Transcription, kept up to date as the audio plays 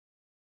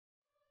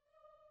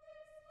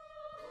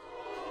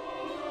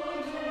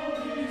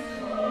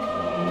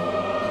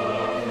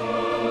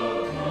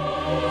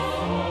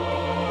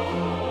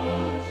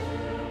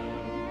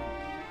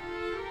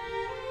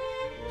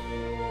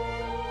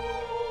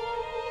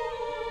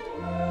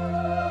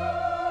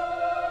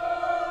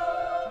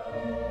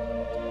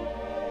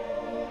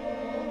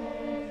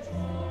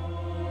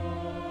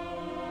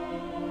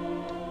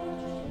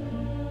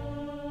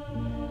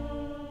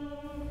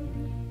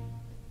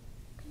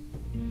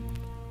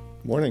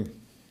Morning,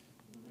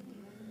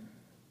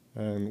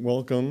 and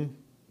welcome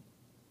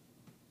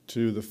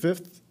to the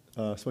fifth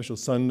special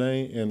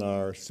Sunday in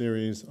our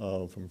series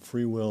of From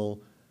Free Will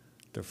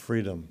to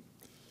Freedom.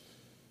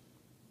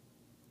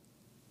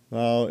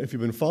 Now, if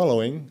you've been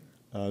following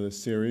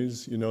this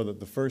series, you know that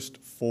the first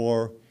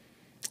 4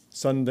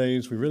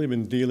 Sundays we've really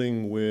been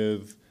dealing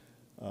with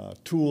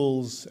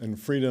tools and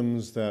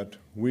freedoms that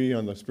we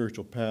on the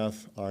spiritual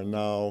path are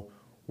now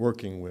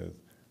working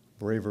with: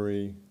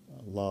 bravery,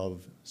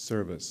 love,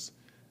 service,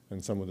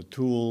 and some of the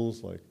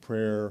tools like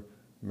prayer,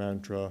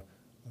 mantra,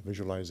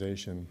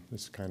 visualization,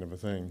 this kind of a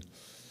thing.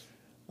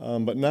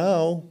 But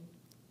now,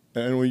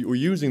 and we're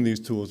using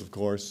these tools, of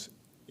course,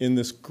 in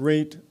this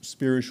great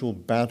spiritual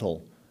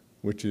battle,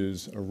 which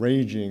is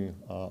raging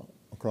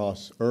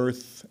across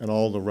Earth and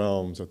all the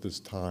realms at this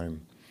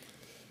time.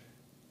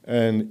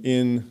 And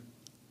in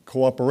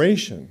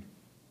cooperation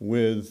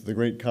with the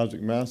great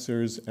cosmic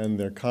masters and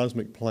their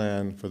cosmic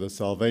plan for the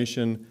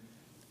salvation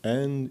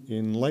and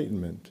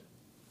enlightenment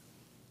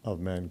of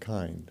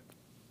mankind.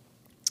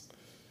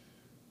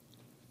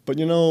 But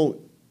you know,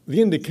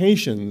 the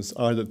indications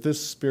are that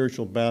this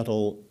spiritual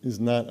battle is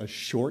not a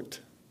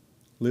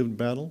short-lived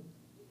battle.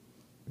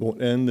 It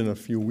won't end in a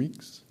few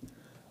weeks.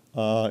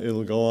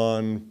 It'll go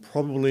on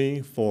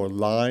probably for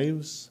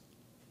lives,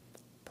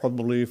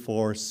 probably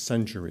for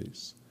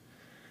centuries.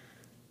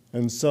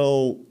 And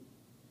so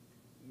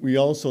we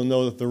also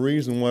know that the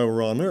reason why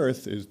we're on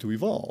Earth is to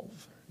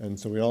evolve. And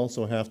so we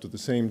also have to, at the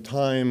same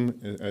time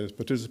as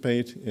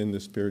participate in the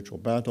spiritual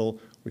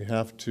battle, we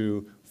have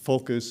to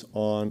focus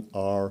on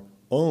our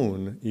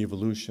own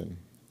evolution,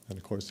 and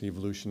of course the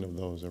evolution of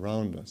those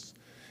around us.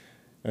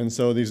 And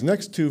so these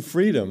next 2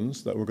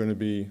 freedoms that we're going to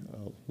be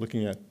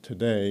looking at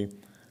today,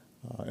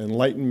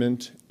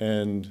 enlightenment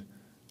and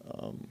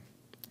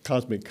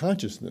cosmic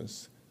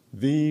consciousness,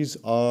 these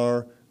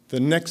are the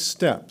next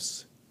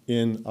steps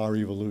in our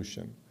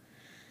evolution.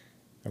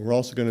 And we're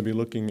also going to be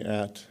looking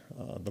at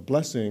the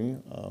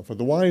blessing for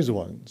the wise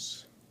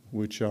ones,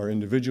 which are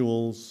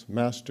individuals,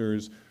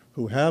 masters,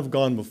 who have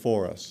gone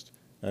before us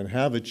and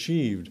have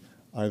achieved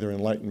either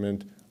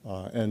enlightenment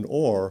and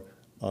or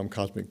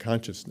cosmic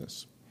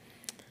consciousness.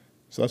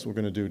 So that's what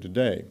we're going to do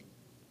today.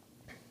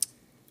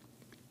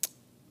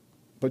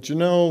 But you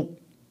know,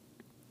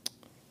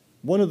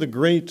 one of the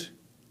great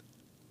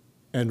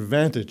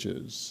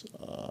advantages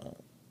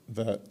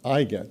that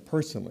I get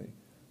personally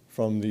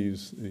from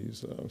these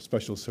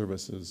special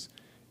services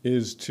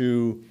is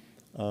to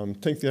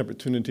take the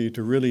opportunity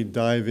to really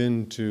dive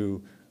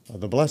into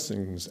the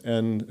blessings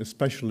and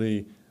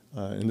especially,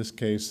 in this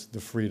case,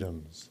 the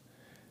freedoms.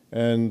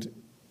 And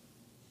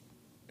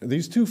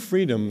these 2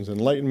 freedoms,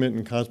 enlightenment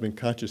and cosmic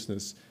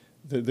consciousness,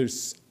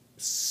 there's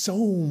so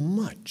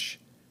much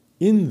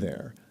in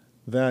there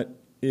that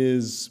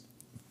is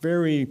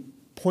very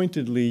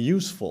pointedly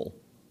useful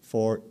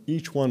for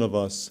each one of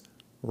us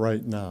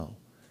right now.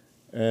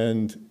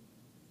 And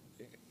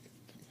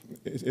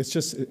it's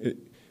just,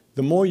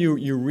 the more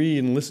you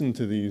read and listen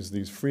to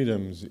these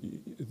freedoms,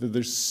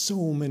 there's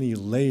so many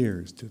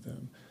layers to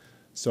them.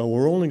 So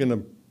we're only going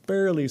to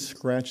barely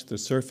scratch the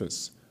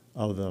surface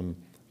of them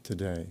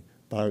today.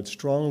 But I would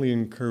strongly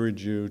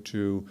encourage you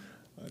to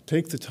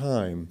take the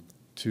time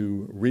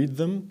to read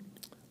them,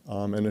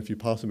 and if you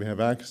possibly have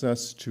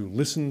access, to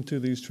listen to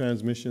these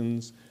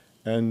transmissions,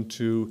 and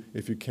to,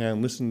 if you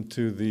can, listen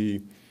to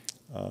the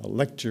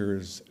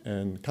lectures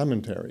and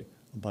commentary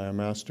by a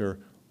master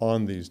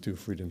on these 2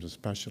 freedoms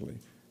especially,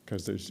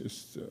 because there's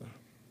just,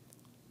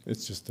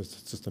 it's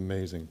just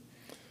amazing.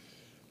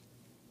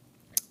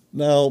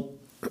 Now,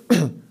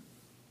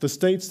 the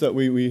states that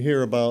we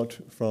hear about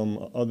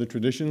from other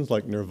traditions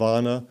like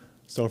nirvana,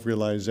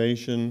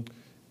 self-realization,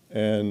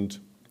 and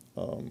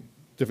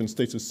different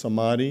states of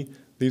samadhi,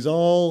 these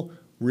all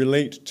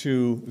relate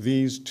to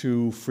these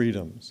 2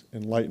 freedoms,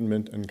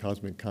 enlightenment and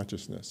cosmic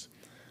consciousness.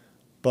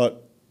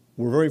 But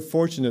we're very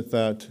fortunate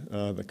that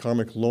the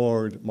Karmic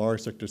Lord,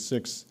 Mars Sector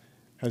 6,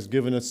 has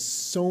given us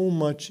so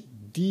much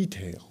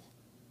detail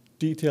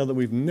that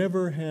we've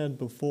never had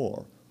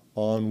before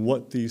on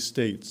what these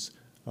states,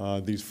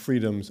 these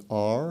freedoms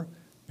are,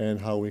 and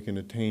how we can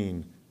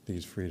attain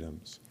these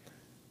freedoms.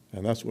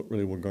 And that's what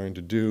really we're going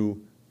to do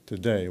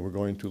today. We're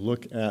going to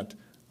look at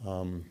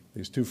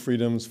these 2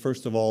 freedoms,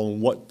 first of all,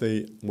 what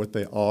they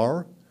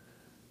are.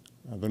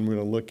 Then we're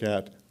going to look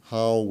at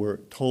how we're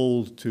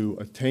told to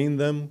attain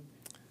them.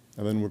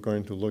 And then we're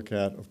going to look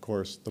at, of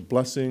course, the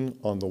blessing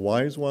on the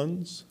wise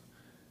ones.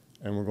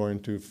 And we're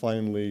going to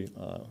finally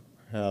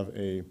have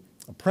a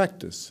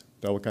practice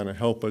that will kind of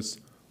help us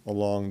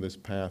along this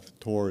path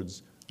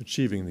towards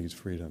achieving these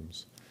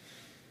freedoms.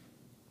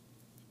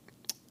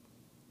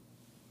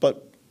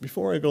 But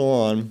before I go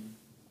on,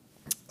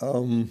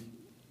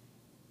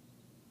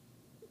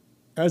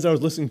 as I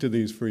was listening to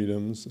these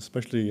freedoms,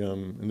 especially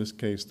in this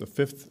case, the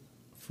 5th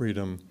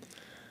freedom,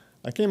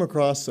 I came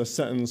across a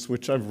sentence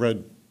which I've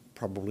read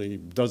probably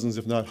dozens,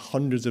 if not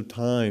hundreds of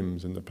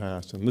times in the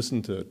past, and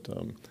listened to it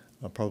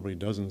probably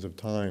dozens of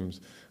times.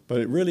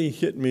 But it really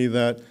hit me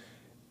that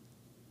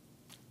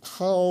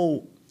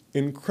how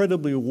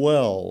incredibly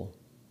well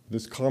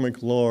this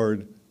karmic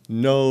Lord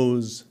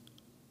knows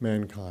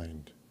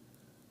mankind.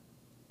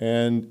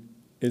 And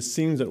it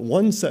seems that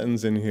one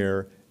sentence in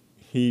here,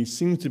 he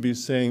seems to be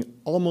saying,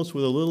 almost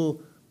with a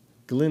little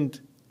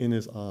glint in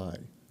his eye,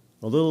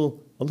 a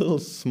little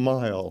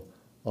smile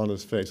on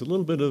his face, a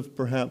little bit of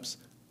perhaps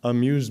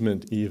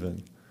amusement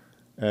even.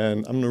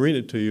 And I'm going to read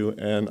it to you,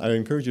 and I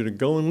encourage you to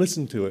go and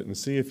listen to it and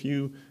see if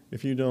you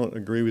don't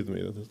agree with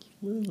me. There's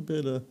a little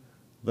bit of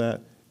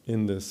that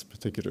in this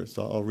particular,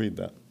 so I'll read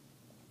that.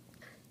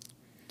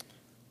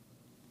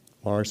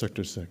 Mars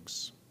Sector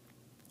 6.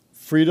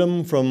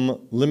 Freedom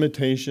from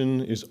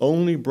limitation is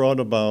only brought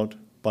about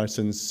by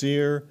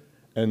sincere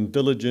and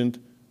diligent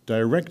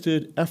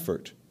directed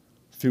effort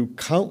through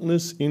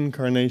countless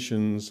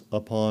incarnations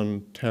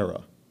upon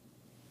Terra.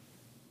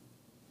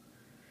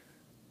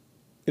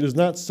 It is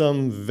not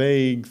some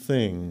vague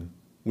thing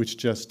which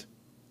just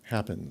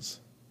happens.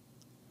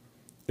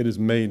 It is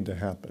made to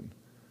happen.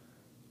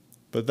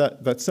 But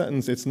that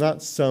sentence, it's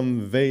not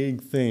some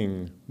vague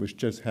thing which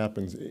just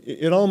happens.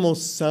 It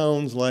almost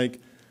sounds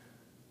like,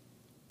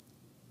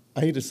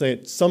 I hate to say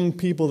it, some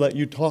people that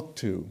you talk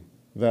to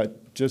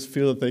that just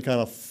feel that they kind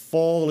of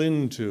fall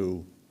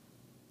into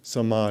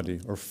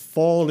samadhi or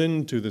fall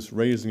into this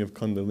raising of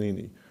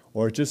kundalini,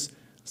 or just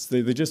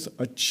they just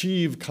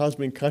achieved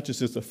cosmic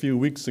consciousness a few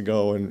weeks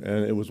ago and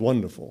it was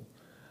wonderful.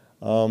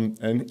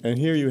 And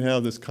here you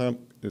have this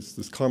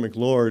karmic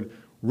Lord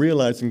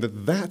realizing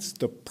that that's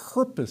the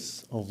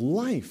purpose of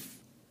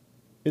life.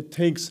 It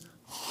takes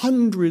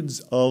hundreds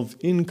of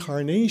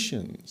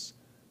incarnations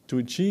to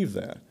achieve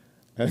that.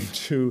 And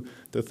to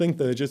think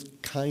that it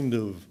just kind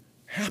of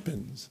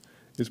happens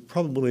is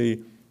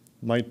probably,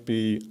 might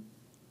be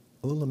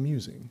a little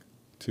amusing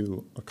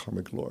to a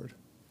karmic Lord.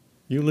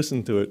 You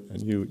listen to it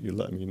and you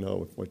let me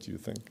know what you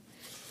think.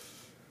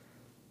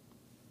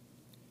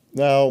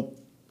 Now,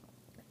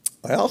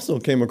 I also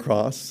came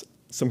across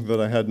something that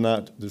I had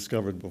not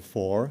discovered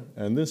before,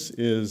 and this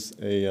is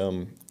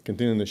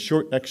containing a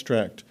short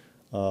extract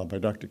by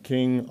Dr.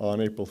 King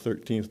on April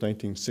 13th,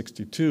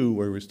 1962,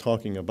 where he was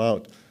talking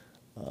about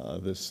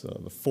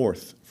the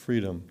fourth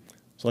freedom.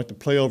 So I'd like to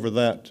play over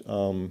that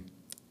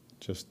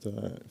just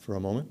for a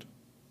moment.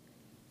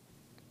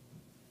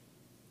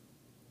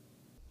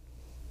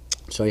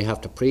 So you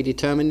have to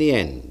predetermine the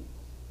end.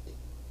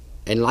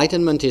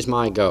 Enlightenment is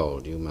my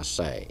goal, you must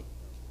say.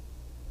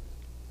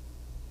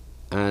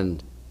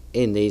 And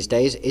in these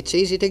days, it's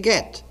easy to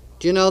get.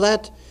 Do you know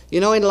that? You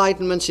know,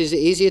 enlightenment is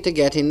easier to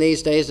get in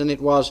these days than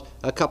it was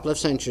a couple of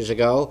centuries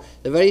ago.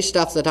 The very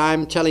stuff that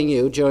I'm telling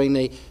you during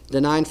the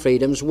 9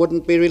 freedoms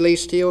wouldn't be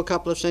released to you a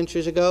couple of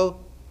centuries ago.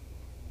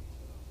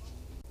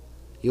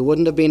 You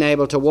wouldn't have been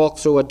able to walk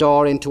through a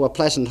door into a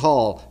pleasant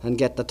hall and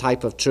get the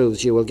type of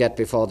truths you will get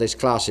before this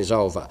class is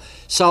over.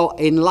 So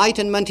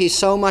enlightenment is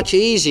so much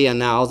easier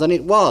now than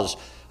it was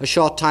a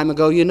short time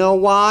ago. You know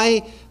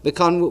why?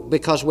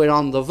 Because we're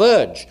on the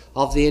verge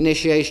of the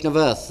initiation of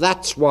Earth.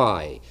 That's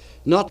why.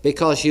 Not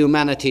because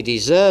humanity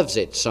deserves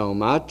it so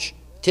much.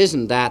 It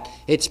isn't that.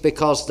 It's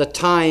because the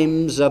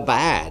times are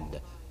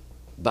bad,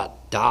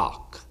 but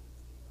dark.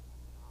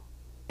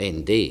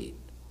 Indeed.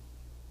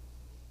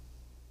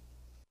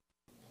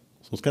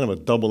 So it's kind of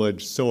a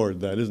double-edged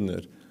sword, that, isn't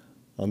it?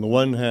 On the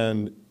one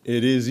hand,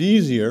 it is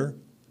easier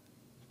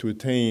to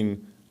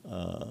attain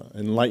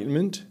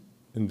enlightenment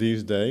in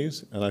these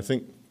days, and I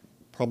think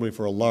probably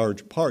for a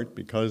large part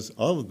because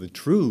of the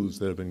truths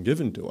that have been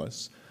given to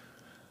us.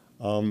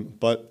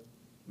 But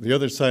the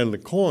other side of the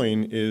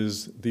coin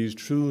is these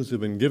truths have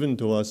been given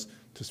to us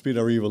to speed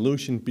our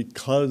evolution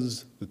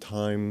because the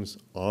times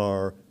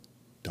are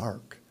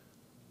dark.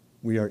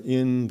 We are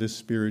in this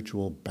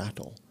spiritual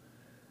battle.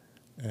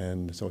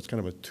 And so it's kind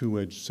of a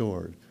two-edged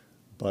sword.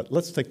 But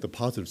let's take the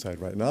positive side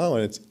right now,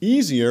 and it's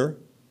easier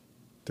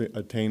to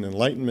attain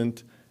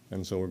enlightenment,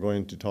 and so we're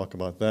going to talk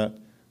about that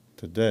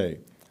today.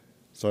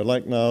 So I'd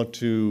like now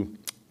to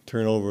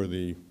turn over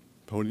the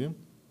podium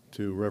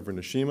to Reverend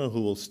Ashima,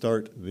 who will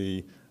start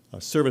the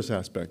service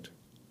aspect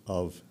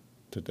of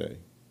today.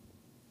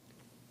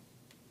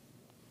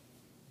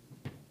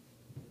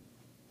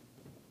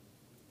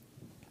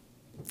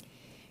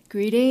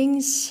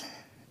 Greetings,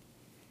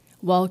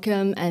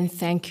 welcome, and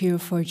thank you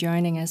for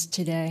joining us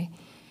today.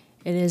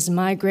 It is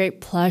my great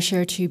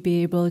pleasure to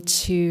be able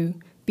to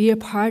be a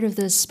part of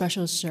this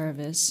special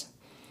service,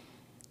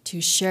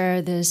 to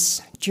share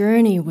this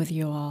journey with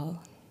you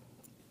all.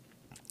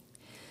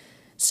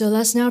 So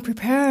let's now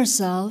prepare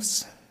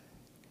ourselves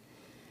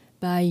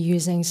by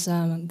using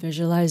some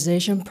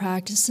visualization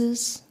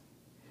practices.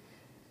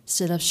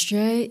 Sit up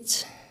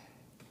straight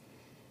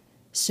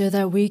so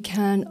that we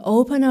can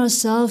open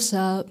ourselves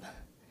up,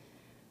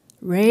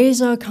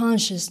 raise our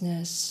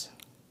consciousness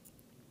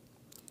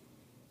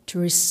to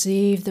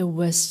receive the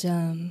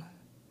wisdom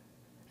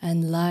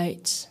and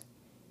light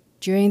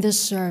during this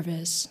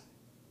service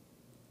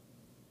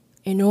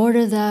in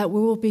order that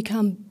we will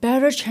become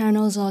better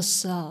channels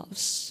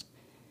ourselves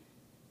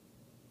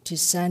to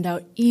send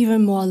out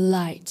even more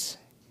light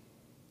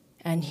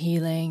and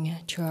healing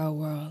to our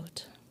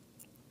world.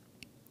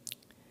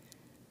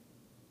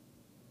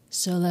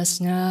 So let's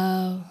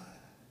now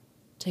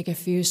take a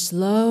few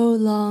slow,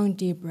 long,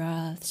 deep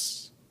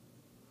breaths.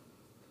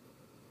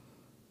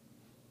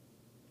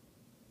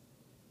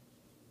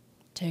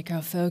 Take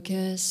our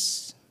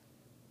focus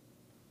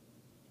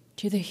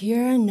to the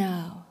here and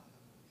now.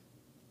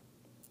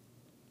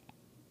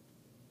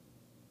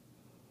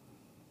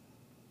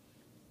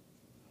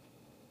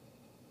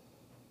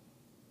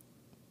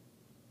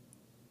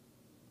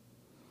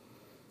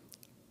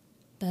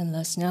 Then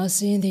let's now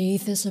see in the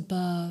ethers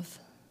above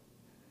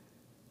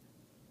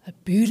a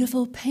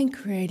beautiful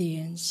pink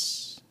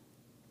radiance.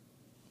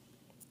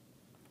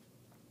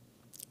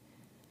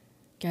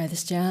 Guide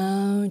this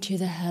down to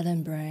the head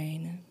and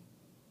brain,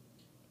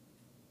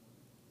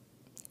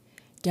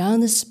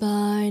 down the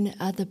spine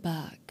at the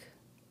back.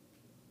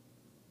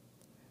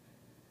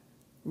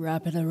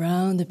 Wrap it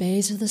around the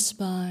base of the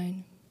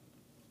spine,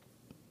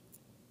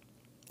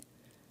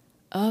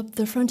 up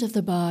the front of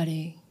the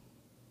body,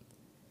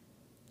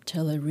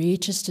 till it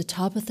reaches the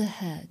top of the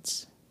head.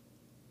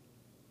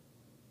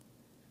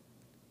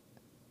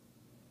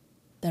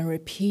 Then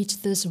repeat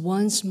this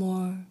once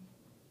more.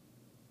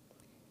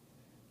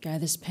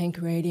 Guide this pink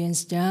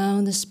radiance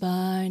down the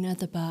spine at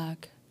the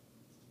back,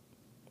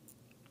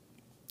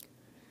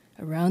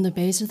 around the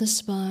base of the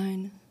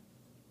spine,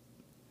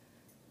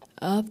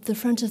 up the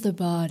front of the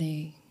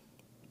body,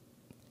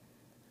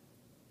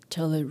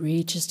 till it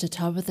reaches the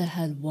top of the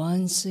head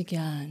once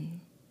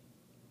again.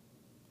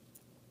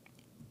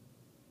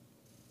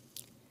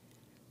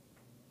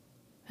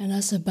 And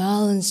as a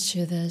balance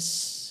to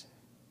this,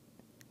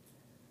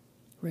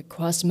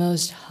 request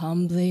most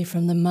humbly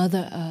from the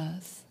Mother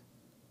Earth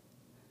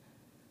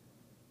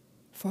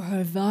for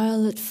her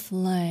violet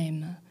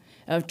flame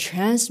of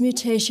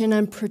transmutation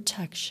and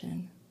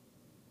protection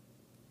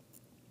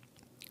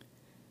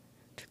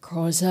to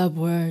course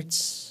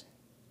upwards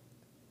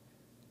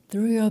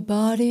through your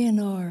body and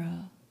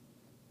aura,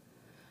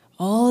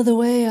 all the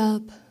way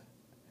up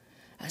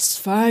as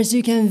far as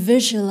you can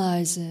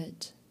visualize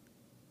it,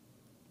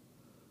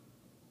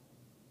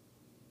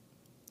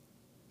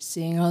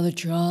 seeing all the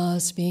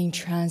draws being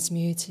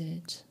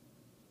transmuted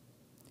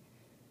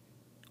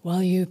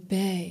while you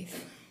bathe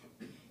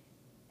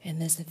in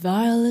this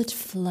violet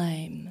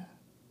flame.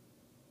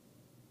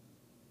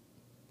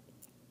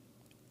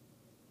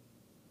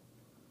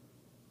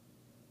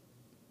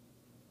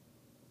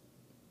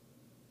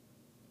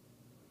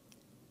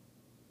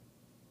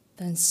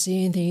 Then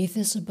see in the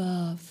ethers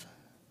above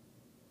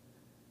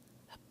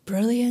a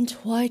brilliant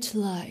white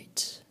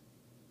light.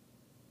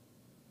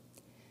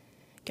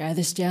 Guide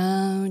this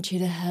down to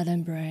the head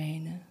and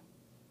brain,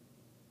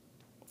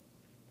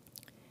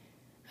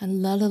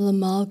 and let it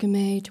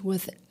amalgamate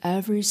with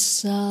every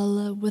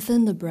cell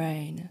within the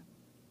brain.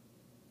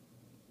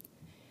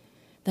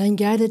 Then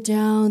guide it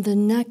down the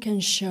neck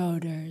and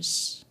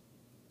shoulders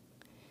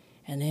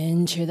and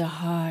into the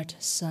heart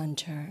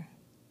center.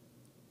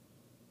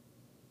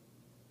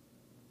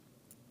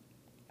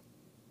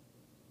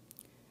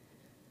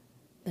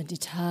 Then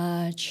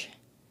detach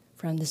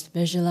from this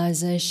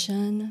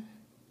visualization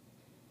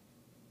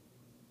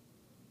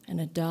and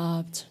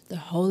adopt the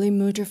holy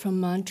mudra from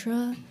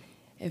mantra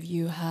if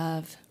you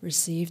have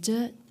received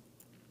it.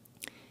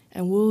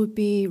 And we'll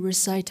be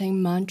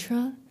reciting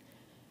mantra.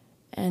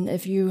 And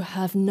if you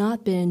have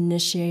not been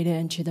initiated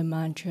into the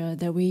mantra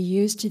that we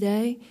use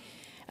today,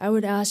 I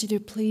would ask you to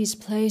please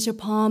place your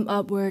palm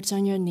upwards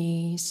on your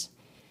knees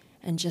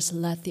and just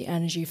let the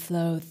energy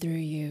flow through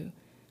you.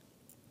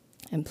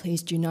 And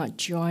please do not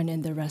join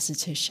in the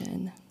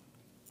recitation.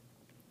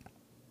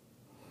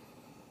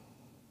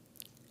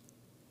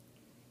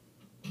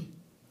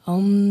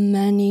 Om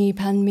Mani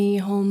Padme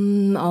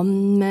Hum,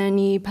 Om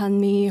Mani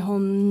Padme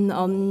Hum,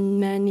 Om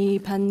Mani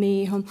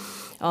Padme Hum,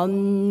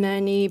 Om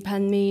Mani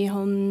Padme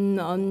Hum,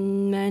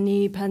 Om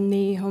Mani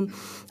Padme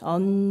Hum,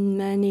 Om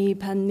Mani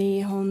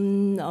Padme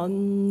Hum,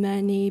 Om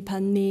Mani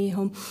Padme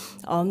Hum,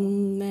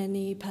 Om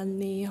Mani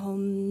Padme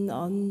Hum,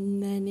 Om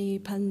Mani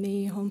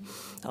Padme Hum,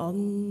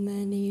 Om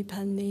Mani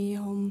Padme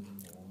Hum,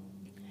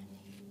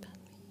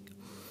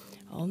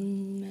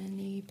 Om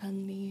Mani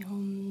Padme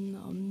Hum,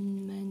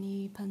 Om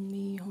Mani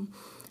Padme Hum,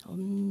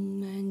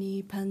 Om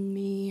Mani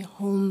Padme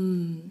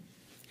Hum.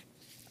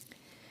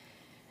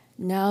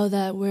 Now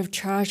that we've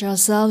charged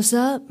ourselves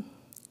up,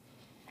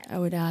 I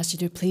would ask you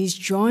to please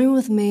join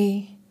with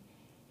me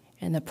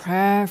in the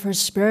prayer for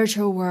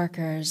spiritual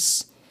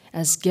workers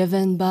as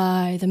given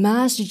by the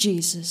Master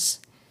Jesus,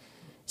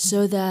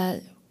 so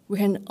that we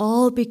can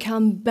all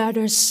become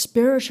better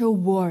spiritual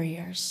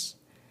warriors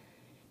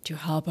to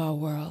help our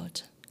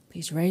world.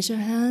 Please raise your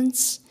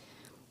hands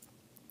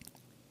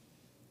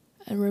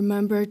and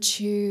remember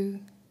to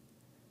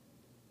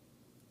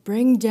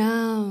bring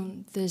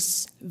down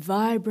this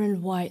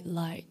vibrant white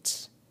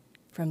light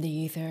from the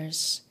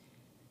ethers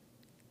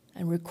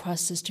and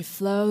request this to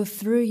flow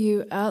through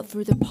you, out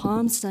through the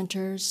palm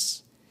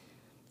centers,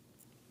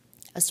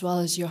 as well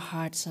as your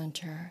heart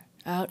center,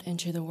 out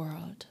into the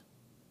world.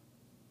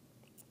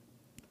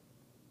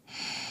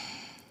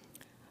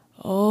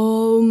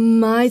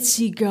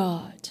 Almighty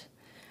God,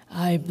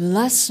 I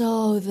bless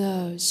all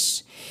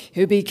those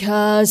who,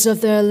 because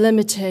of their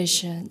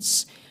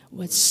limitations,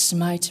 would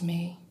smite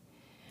me.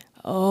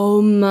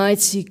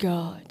 Almighty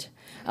God,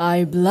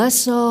 I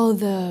bless all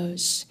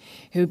those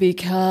who,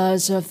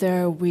 because of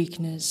their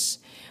weakness,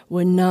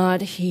 would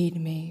not heed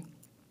me.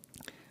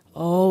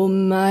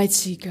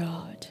 Almighty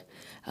God,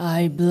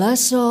 I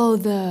bless all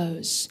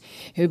those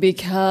who,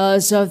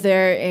 because of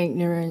their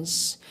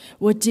ignorance,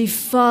 would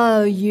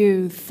defile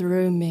you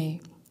through me.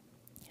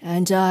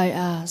 And I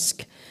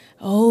ask,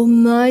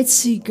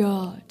 Almighty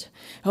God,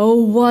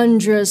 O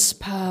wondrous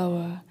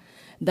power,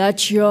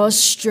 that your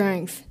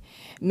strength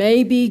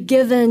may be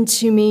given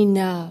to me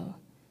now,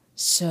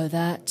 so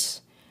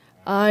that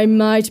I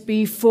might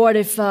be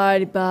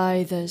fortified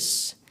by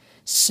this,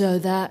 so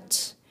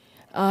that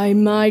I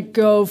might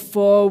go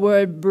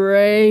forward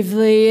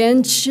bravely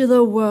into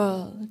the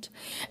world,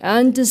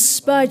 and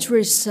despite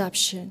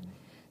reception,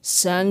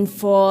 send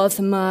forth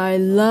my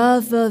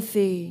love of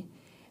thee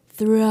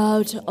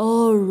throughout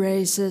all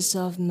races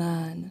of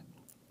man.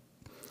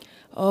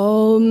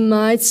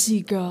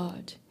 Almighty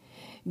God,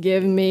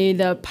 give me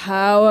the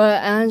power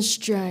and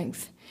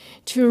strength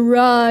to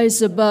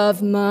rise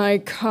above my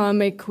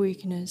karmic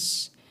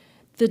weakness,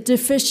 the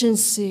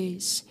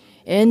deficiencies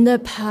in the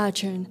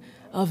pattern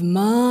of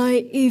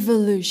my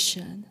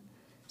evolution,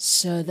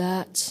 so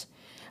that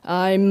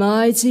I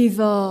might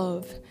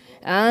evolve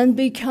and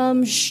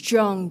become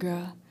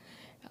stronger,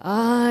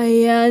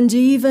 aye, and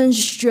even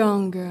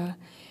stronger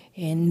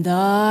in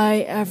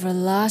thy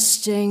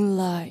everlasting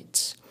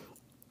light.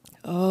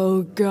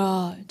 O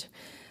God,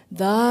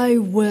 thy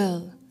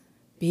will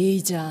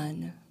be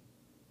done.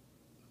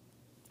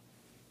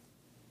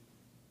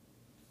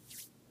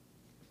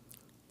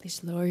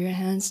 Please lower your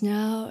hands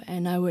now,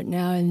 and I would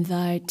now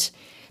invite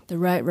the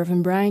Right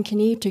Reverend Brian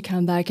Kniep to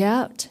come back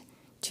out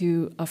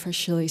to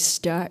officially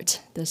start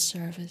this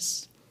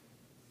service.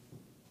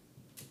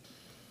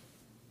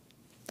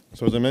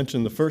 So as I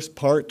mentioned, the first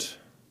part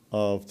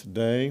of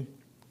today,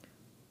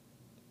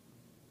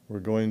 we're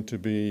going to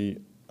be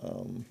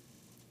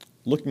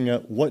looking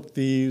at what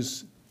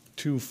these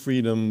two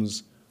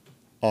freedoms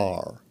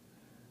are.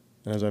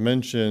 And as I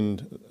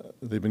mentioned,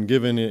 they've been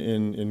given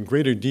in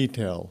greater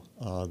detail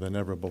than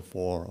ever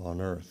before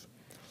on earth.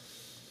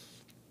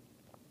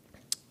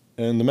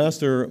 And the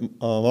Master,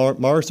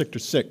 Mara Sector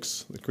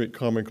 6, the Great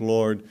Karmic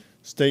Lord,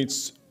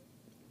 states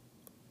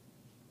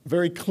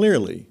very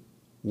clearly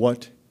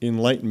what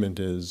enlightenment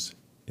is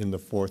in the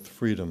fourth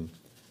freedom.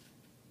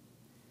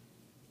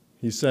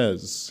 He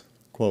says,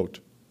 quote,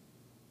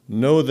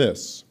 "Know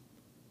this,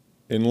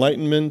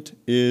 enlightenment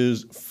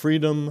is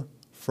freedom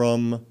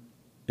from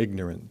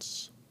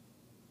ignorance."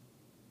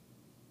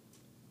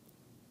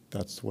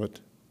 That's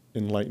what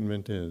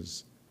enlightenment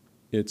is.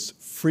 It's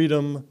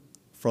freedom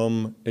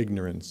from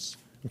ignorance.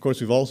 Of course,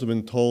 we've also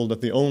been told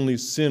that the only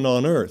sin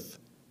on earth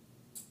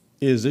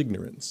is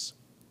ignorance.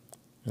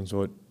 And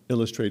so it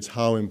illustrates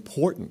how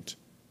important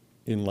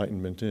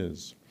enlightenment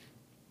is.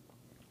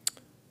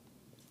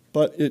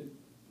 But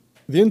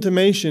the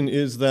intimation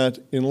is that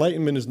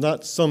enlightenment is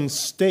not some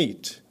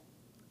state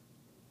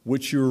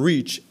which you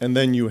reach and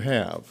then you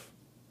have.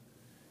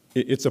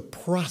 It's a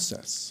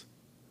process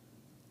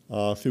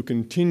through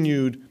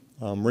continued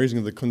raising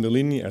of the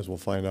kundalini, as we'll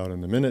find out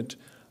in a minute,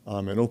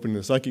 and opening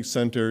the psychic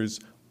centers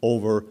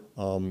over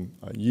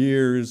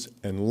years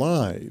and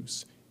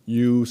lives.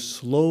 You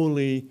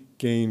slowly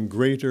gain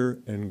greater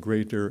and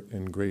greater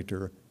and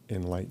greater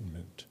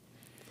enlightenment.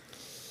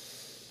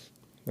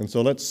 And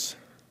so let's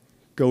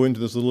go into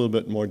this a little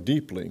bit more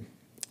deeply.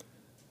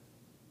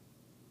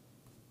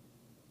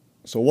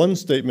 So one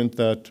statement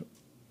that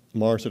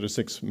Mara Sector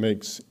 6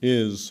 makes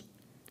is,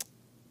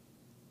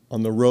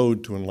 on the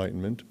road to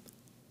enlightenment,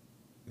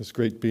 this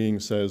great being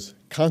says,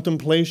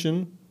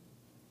 "Contemplation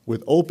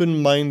with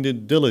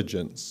open-minded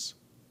diligence,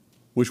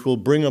 which will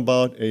bring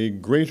about a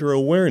greater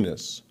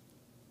awareness,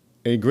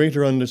 a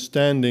greater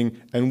understanding,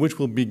 and which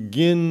will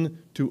begin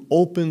to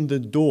open the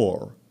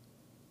door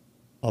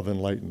of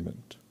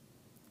enlightenment."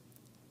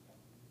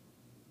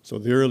 So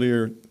the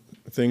earlier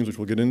things which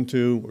we'll get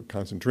into were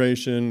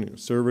concentration,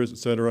 service,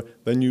 etc.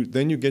 Then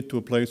you get to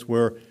a place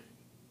where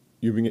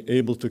you're being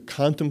able to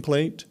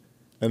contemplate,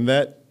 and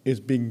that is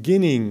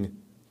beginning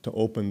to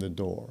open the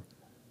door.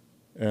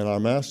 And our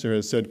master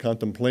has said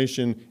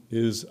contemplation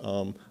is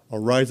a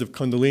rise of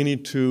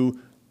kundalini to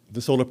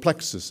the solar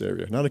plexus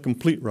area. Not a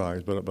complete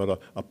rise,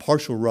 but a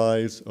partial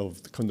rise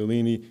of the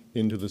kundalini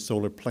into the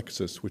solar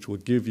plexus, which will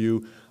give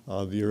you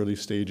the early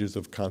stages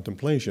of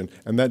contemplation.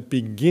 And that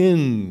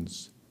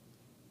begins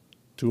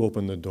to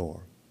open the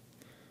door.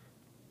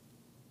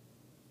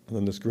 And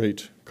then this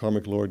great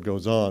karmic lord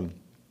goes on.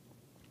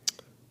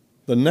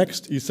 The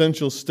next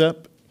essential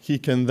step he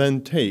can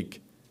then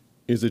take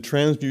is a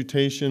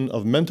transmutation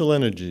of mental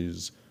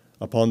energies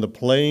upon the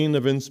plane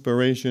of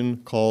inspiration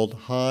called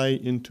high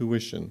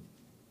intuition.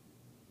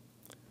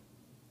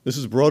 This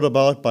is brought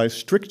about by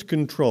strict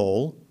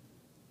control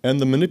and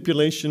the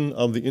manipulation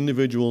of the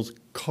individual's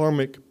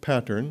karmic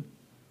pattern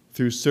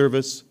through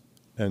service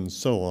and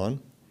so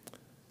on.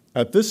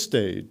 At this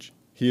stage,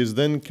 he is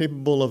then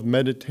capable of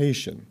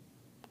meditation.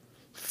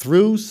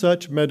 Through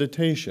such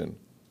meditation,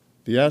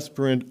 the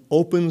aspirant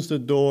opens the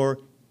door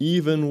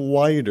even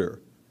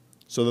wider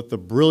so that the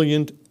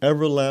brilliant,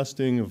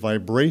 everlasting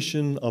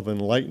vibration of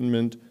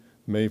enlightenment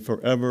may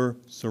forever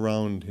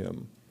surround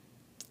him.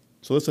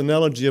 So this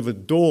analogy of a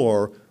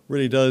door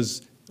really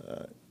does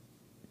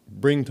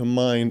bring to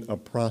mind a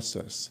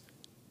process.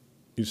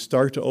 You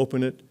start to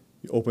open it,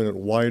 you open it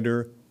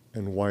wider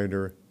and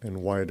wider and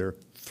wider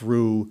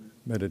through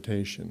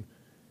meditation.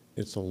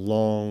 It's a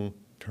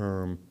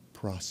long-term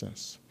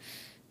process.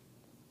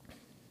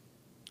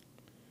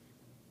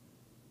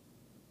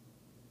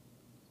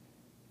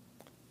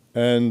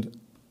 And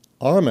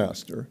our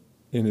master,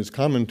 in his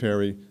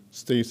commentary,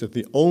 states that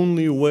the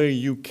only way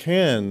you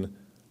can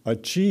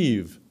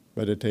achieve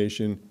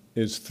meditation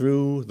is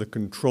through the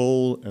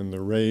control and the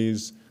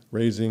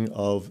raising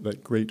of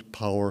that great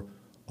power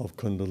of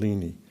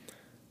kundalini.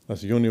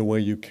 That's the only way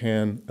you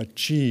can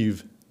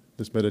achieve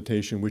this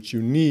meditation, which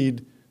you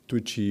need to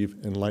achieve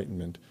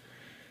enlightenment.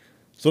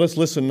 So let's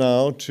listen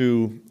now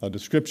to a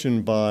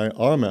description by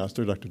our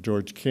master, Dr.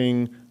 George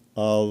King,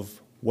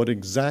 of what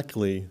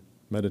exactly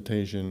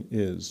meditation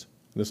is.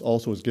 This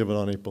also was given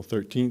on April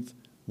 13th,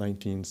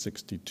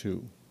 1962.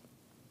 You've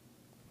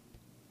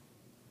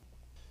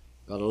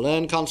got to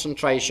learn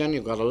concentration,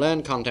 you've got to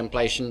learn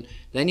contemplation,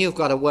 then you've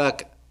got to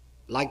work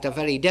like the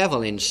very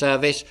devil in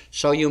service,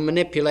 so you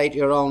manipulate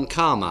your own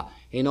karma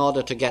in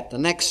order to get the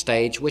next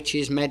stage, which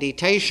is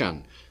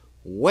meditation.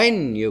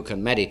 When you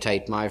can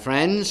meditate, my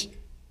friends,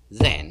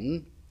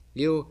 then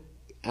you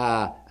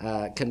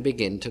can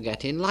begin to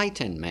get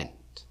enlightenment.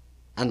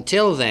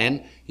 Until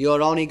then,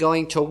 you're only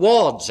going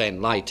towards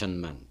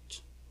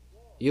enlightenment.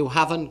 You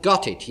haven't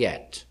got it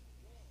yet.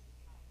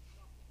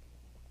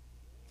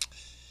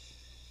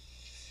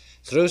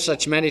 Through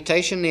such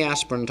meditation, the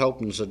aspirant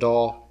opens the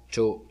door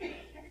to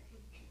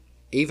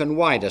even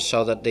wider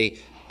so that the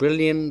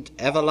brilliant,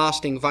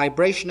 everlasting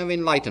vibration of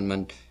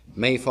enlightenment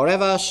may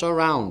forever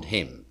surround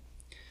him.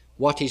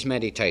 What is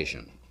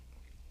meditation?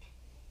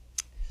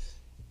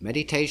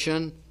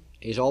 Meditation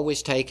is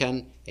always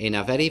taken in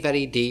a very,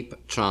 very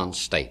deep trance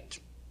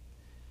state.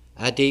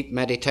 A deep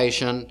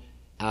meditation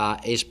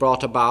is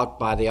brought about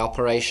by the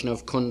operation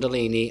of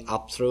kundalini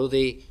up through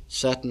the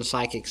certain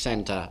psychic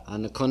center,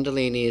 and the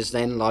kundalini is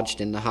then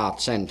lodged in the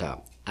heart center,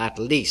 at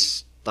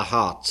least the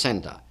heart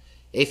center.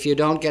 If you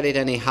don't get it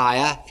any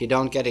higher, if you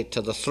don't get it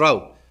to the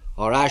throat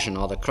or ajna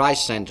or the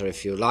Christ center,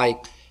 if you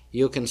like,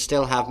 you can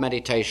still have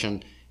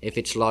meditation if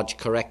it's lodged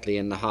correctly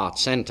in the heart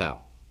center.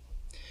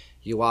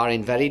 You are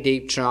in very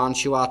deep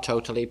trance, you are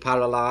totally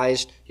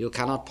paralyzed, you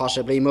cannot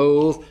possibly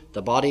move,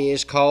 the body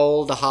is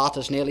cold, the heart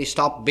has nearly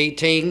stopped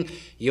beating,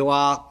 you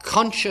are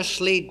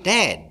consciously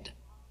dead.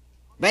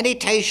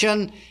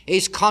 Meditation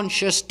is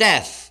conscious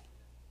death,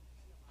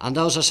 and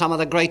those are some of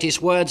the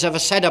greatest words ever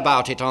said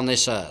about it on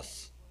this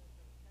earth.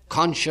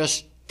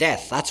 Conscious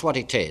death, that's what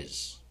it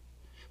is.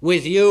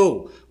 With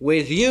you,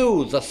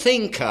 the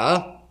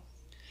thinker,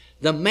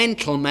 the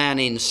mental man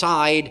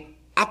inside,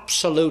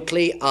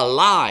 absolutely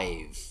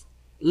alive.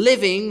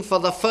 Living for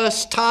the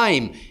first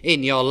time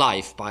in your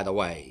life, by the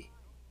way.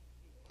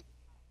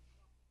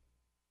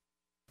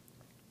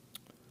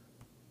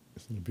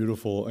 It's a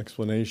beautiful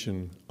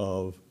explanation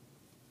of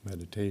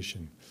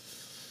meditation.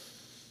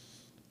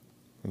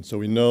 And so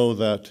we know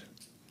that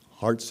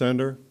heart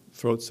center,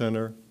 throat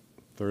center,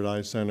 third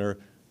eye center,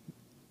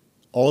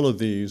 all of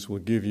these will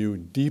give you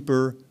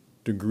deeper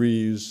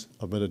degrees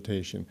of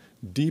meditation,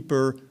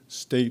 deeper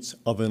states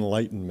of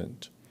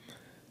enlightenment.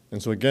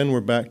 And so again,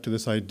 we're back to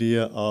this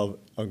idea of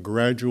a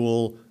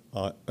gradual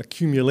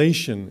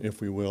accumulation,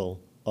 if we will,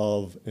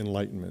 of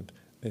enlightenment,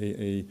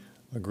 a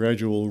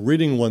gradual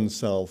ridding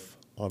oneself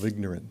of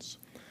ignorance.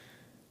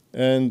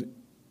 And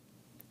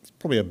it's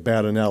probably a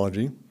bad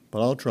analogy,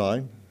 but I'll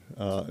try.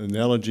 An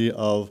analogy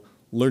of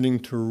learning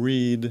to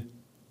read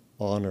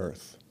on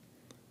earth.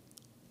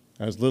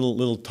 As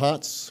little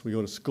tots, we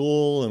go to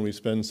school and we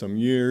spend some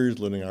years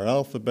learning our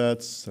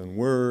alphabets and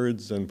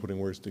words and putting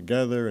words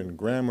together and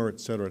grammar,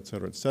 et cetera, et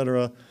cetera, et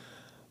cetera.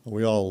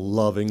 We all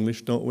love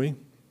English, don't we?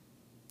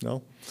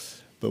 No?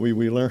 But we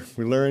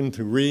learn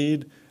to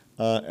read,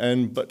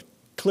 but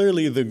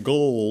clearly the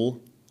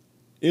goal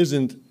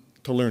isn't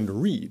to learn to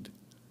read.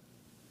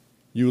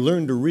 You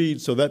learn to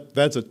read so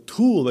that's a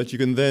tool that you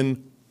can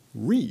then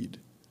read.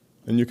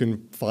 And you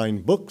can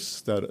find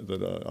books that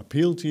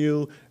appeal to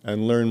you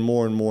and learn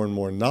more and more and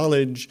more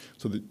knowledge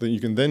so that you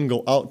can then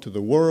go out to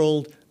the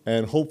world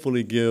and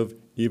hopefully give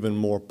even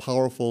more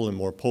powerful and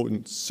more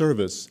potent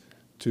service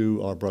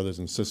to our brothers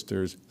and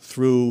sisters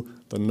through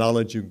the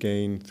knowledge you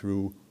gain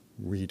through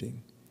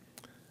reading.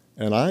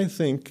 And I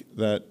think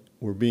that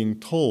we're being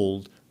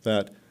told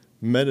that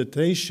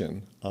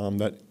meditation,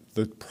 that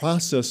the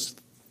process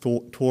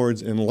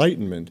towards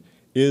enlightenment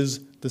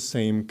is the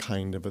same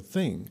kind of a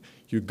thing.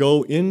 You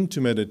go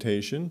into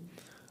meditation,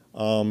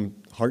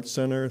 heart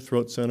center,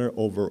 throat center,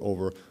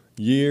 over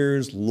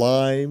years,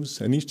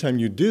 lives, and each time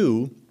you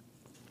do,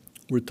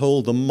 we're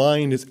told the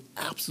mind is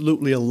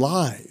absolutely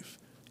alive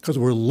because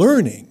we're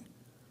learning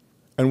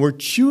and we're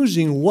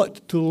choosing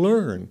what to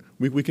learn.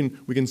 We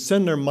can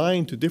send our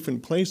mind to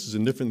different places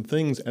and different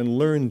things and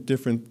learn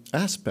different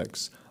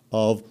aspects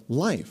of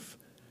life.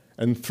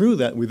 And through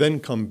that, we then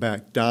come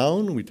back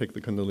down, we take the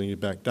kundalini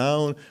back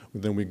down,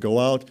 then we go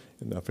out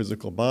in our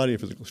physical body, our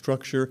physical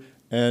structure,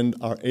 and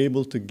are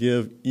able to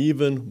give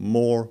even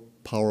more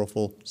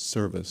powerful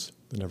service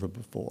than ever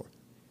before.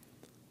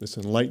 This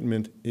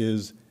enlightenment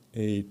is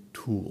a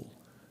tool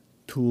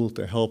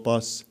to help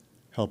us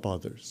help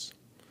others.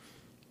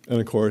 And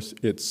of course,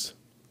 it's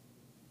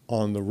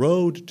on the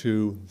road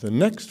to the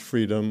next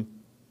freedom,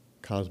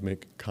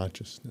 cosmic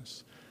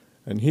consciousness.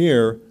 And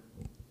here,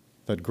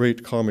 that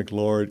great karmic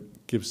Lord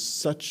gives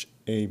such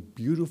a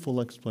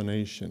beautiful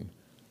explanation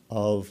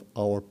of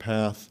our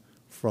path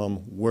from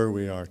where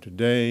we are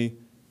today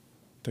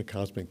to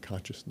cosmic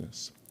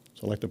consciousness.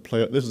 So I'd like to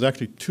play, this is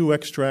actually 2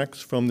 extracts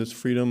from this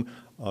freedom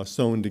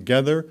sewn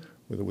together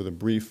with a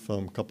brief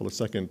couple of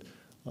second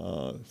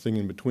thing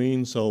in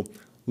between. So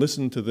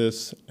listen to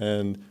this,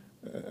 and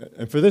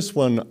for this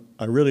one,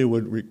 I really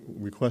would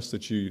request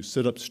that you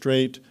sit up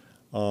straight,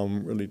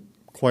 really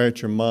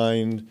quiet your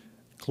mind,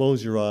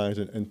 close your eyes,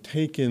 and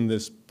take in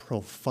this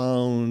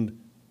profound,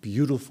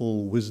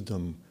 beautiful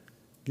wisdom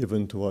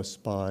given to us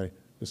by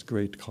this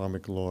great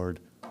karmic Lord,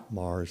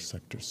 Mars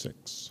Sector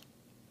 6.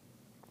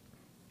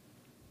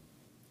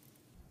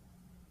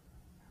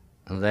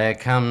 There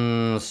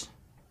comes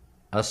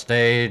a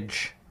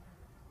stage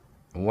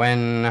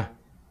when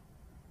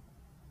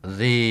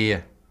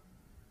the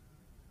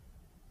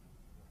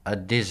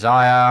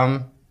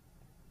desire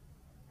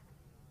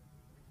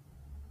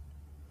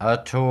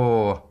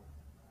to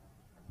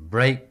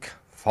break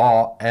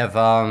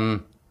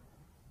forever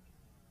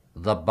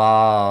the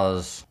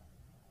bars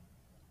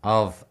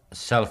of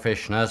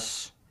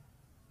selfishness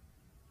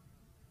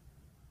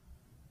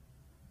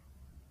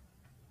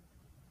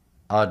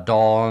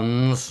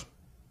adorns.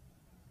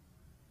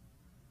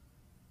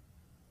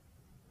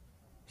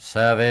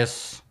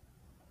 Service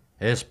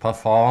is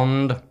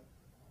performed.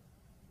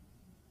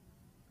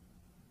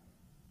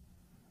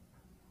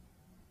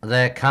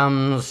 There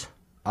comes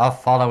a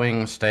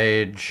following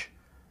stage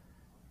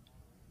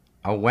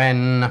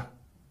when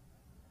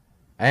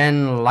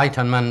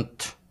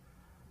enlightenment,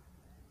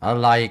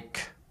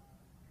 like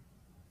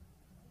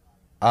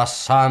a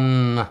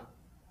sun,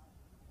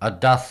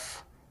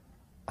 doth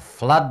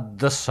flood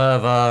the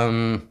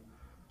server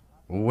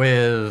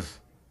with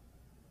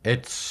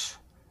its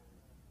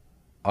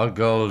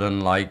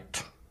golden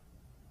light.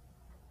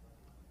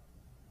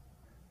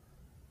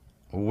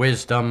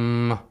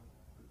 Wisdom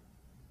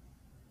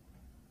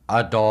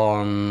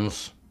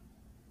adorns.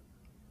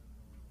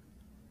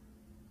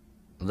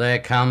 There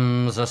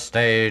comes a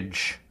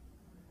stage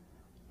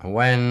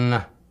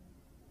when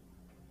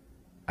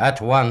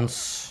at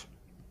once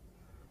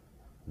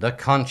the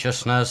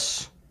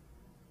consciousness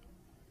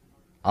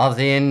of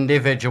the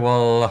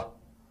individual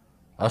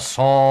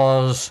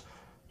soars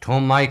to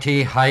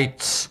mighty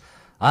heights,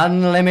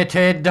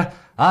 unlimited,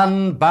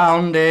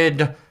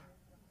 unbounded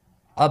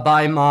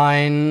by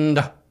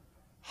mind,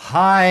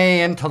 high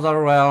into the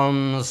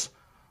realms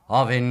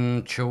of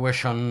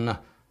intuition,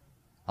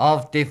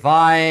 of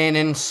divine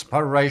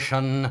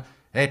inspiration.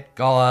 It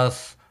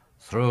goeth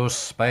through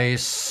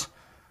space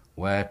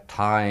where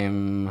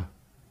time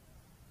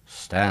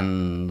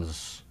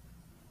stands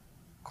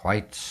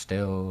quite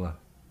still,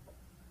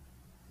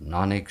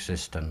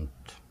 non-existent,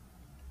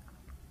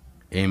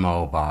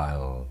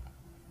 immobile.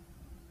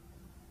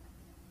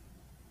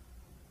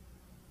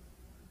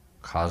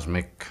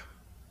 Cosmic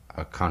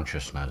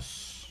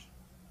consciousness,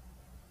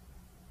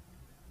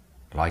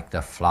 like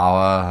the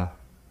flower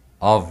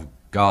of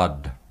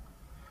God,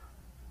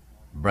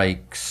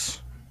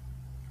 breaks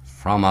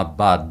from a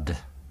bud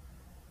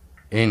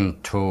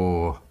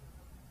into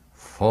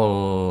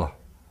full,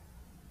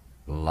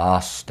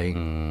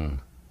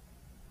 lasting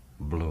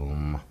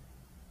bloom.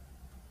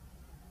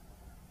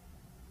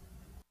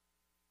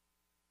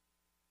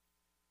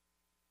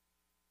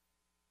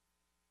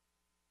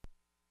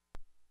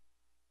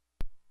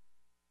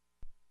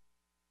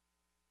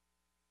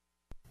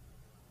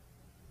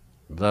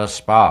 The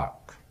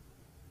spark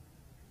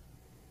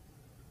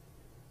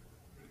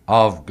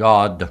of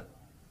God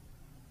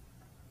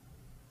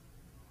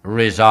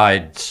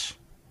resides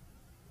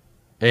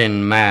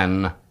in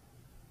man,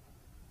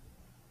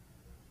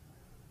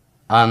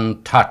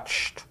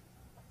 untouched,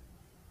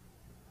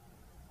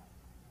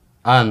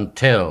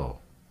 until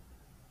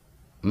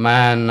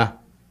man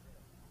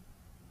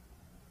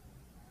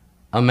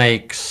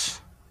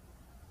makes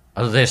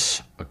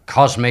this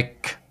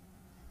cosmic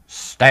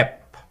step.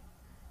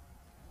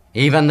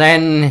 Even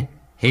then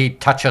he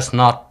toucheth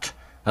not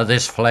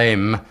this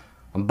flame,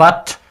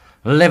 but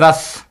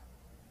liveth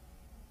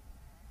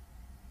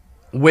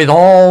with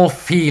all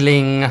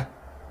feeling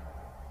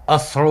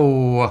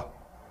through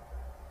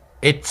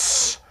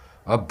its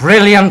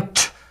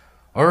brilliant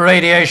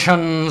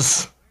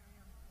radiations,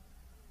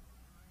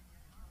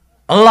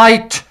 a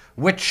light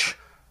which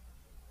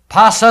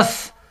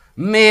passeth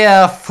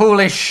mere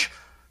foolish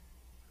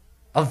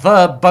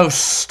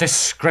verbose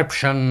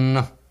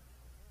description.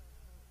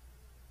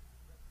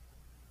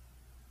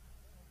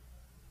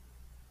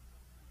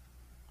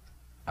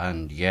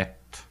 And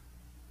yet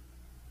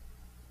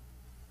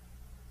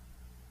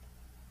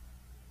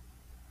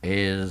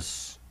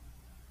is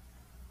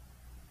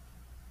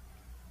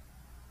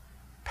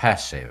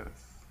passive.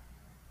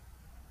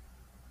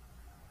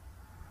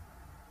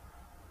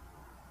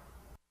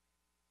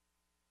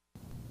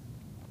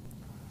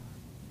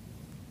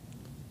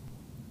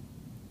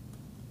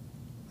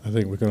 I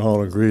think we can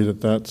all agree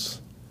that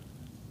that's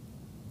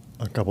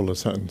a couple of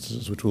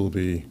sentences which we'll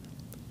be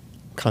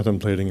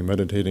contemplating and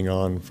meditating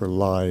on for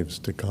lives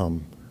to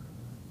come.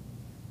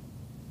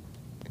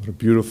 What a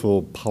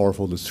beautiful,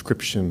 powerful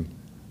description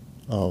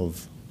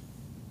of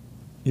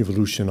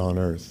evolution on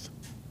Earth.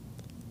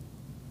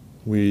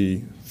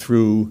 We,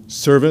 through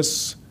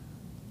service,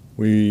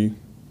 we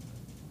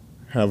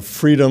have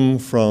freedom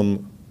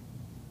from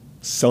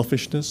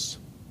selfishness.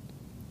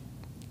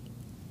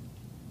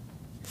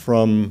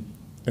 From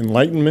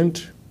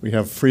enlightenment, we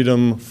have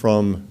freedom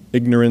from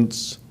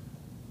ignorance.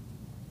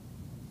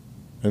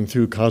 And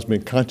through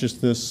cosmic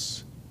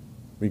consciousness,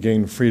 we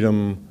gain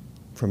freedom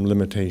from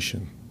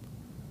limitation.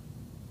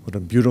 What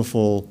a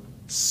beautiful,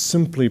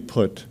 simply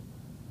put,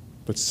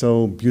 but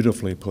so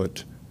beautifully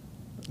put,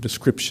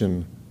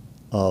 description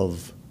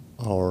of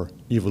our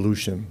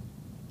evolution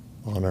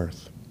on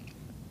Earth.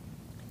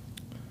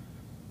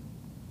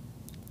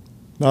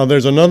 Now,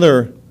 there's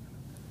another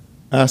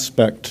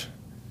aspect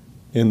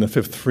in the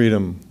fifth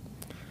freedom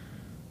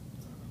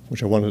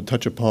which I wanted to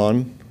touch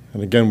upon.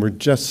 And again, we're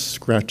just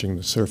scratching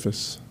the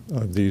surface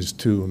of these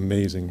two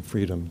amazing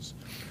freedoms.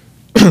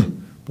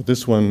 But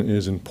this one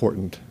is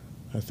important,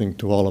 I think,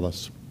 to all of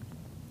us.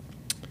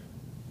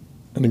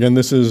 And again,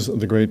 this is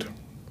the great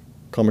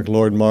Karmic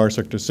Lord Mars,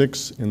 Sector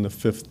 6, in the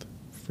fifth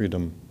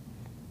freedom.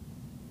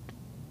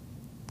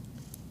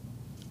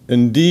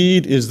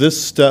 Indeed is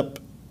this step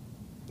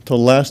to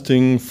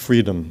lasting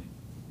freedom.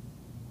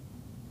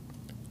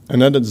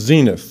 And at its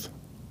zenith,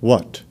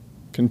 what?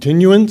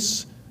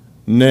 Continuance?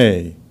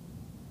 Nay.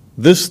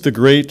 This the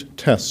great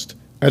test.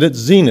 At its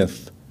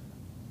zenith,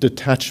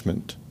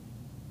 detachment.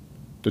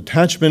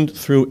 Detachment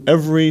through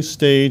every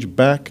stage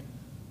back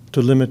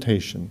to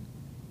limitation.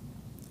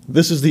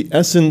 This is the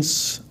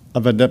essence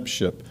of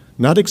adeptship,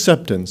 not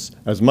acceptance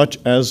as much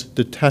as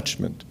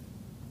detachment.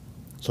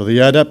 So the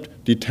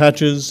adept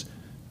detaches,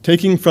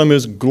 taking from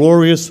his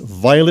glorious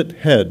violet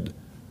head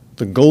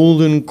the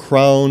golden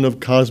crown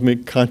of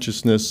cosmic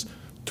consciousness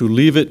to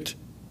leave it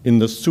in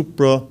the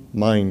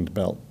supra-mind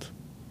belt.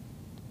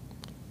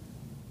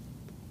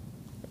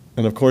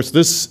 And of course,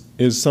 this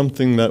is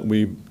something that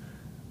we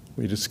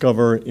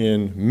discover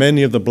in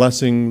many of the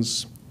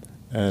blessings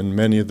and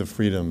many of the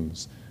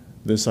freedoms.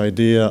 This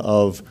idea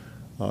of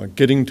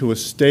getting to a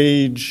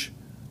stage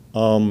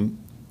and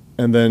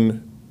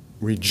then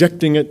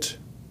rejecting it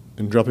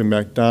and dropping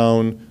back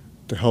down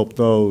to help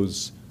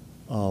those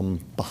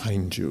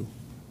behind you,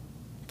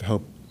 to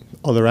help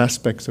other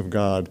aspects of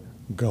God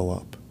go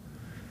up.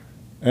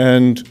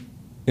 And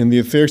in the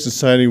Etheric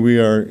Society, we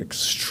are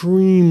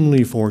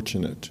extremely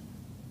fortunate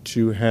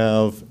to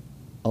have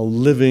a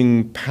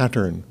living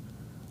pattern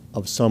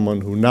of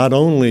someone who not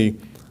only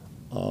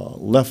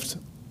left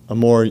a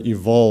more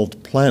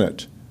evolved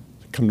planet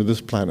to come to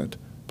this planet,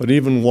 but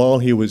even while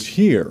he was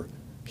here,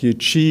 he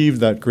achieved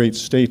that great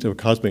state of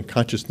cosmic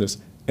consciousness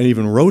and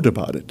even wrote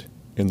about it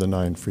in the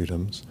 9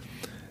 Freedoms.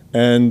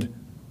 And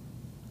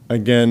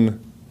again,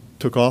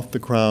 took off the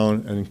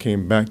crown and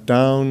came back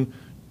down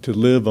to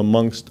live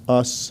amongst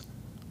us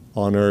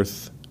on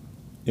Earth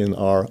in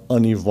our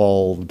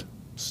unevolved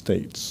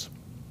states.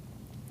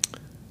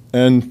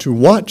 And to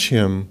watch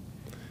him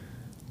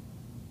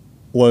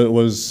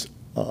was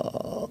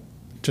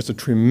just a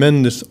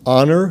tremendous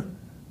honor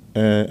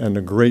and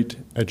a great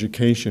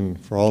education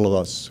for all of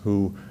us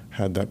who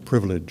had that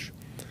privilege.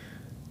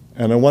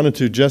 And I wanted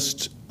to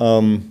just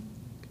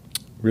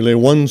relay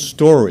one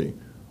story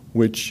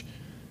which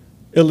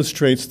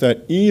illustrates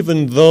that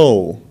even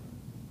though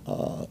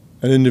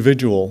an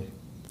individual,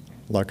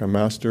 like a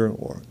master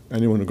or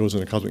anyone who goes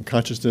into cosmic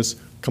consciousness,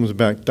 comes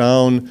back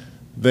down,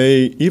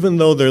 even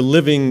though they're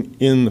living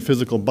in the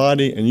physical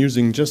body and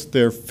using just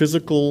their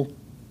physical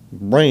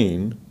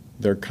brain,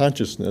 their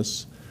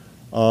consciousness,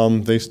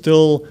 they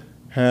still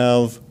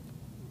have,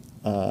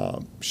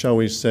 shall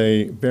we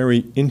say,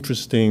 very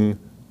interesting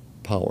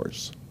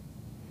powers.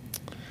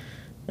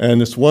 And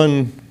this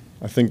one,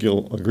 I think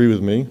you'll agree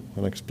with me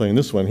when I explain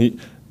this one.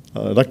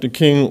 Dr.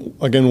 King,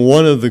 again,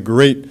 one of the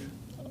great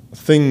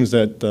things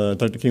that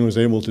Dr. King was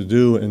able to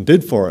do and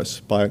did for us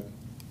by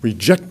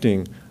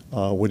rejecting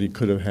what he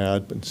could have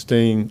had and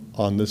staying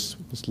on this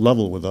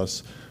level with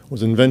us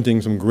was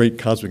inventing some great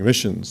cosmic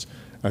missions.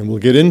 And we'll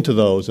get into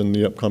those in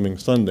the upcoming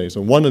Sundays.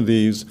 And one of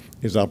these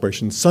is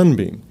Operation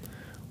Sunbeam,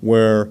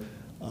 where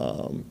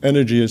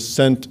energy is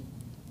sent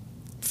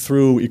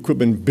through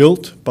equipment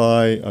built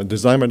by,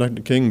 designed by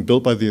Dr. King,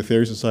 built by the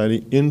Aetherius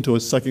Society, into a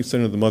psychic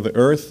center of the Mother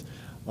Earth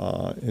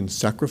in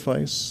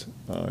sacrifice,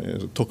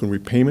 as a token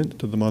repayment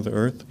to the Mother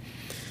Earth.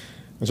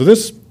 And so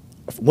this,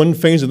 one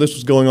phase of this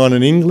was going on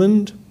in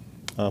England,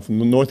 from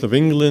the north of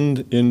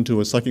England into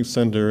a psychic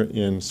center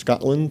in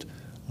Scotland,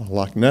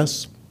 Loch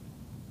Ness.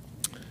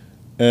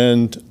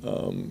 And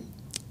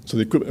so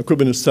the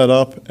equipment is set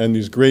up, and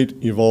these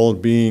great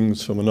evolved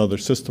beings from another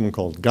system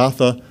called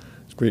Gatha,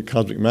 these great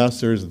cosmic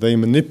masters, they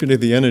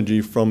manipulate the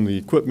energy from the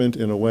equipment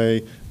in a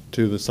way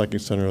to the psychic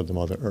center of the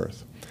Mother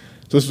Earth.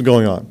 So this is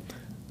going on.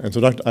 And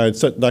so I had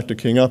set Dr.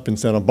 King up in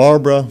Santa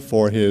Barbara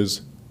for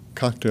his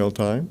cocktail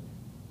time.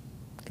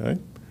 Okay?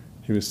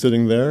 He was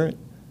sitting there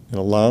in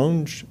a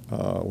lounge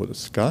with a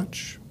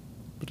scotch,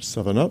 a bit of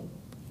 7-Up,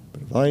 a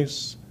bit of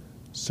ice,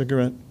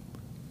 cigarette,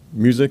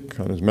 music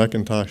on his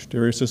Macintosh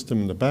stereo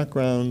system in the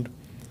background,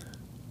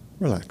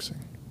 relaxing,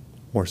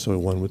 or so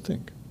one would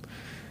think.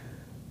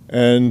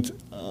 And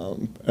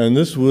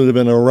this would have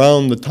been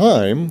around the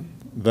time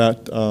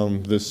that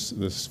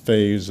this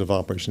phase of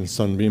Operation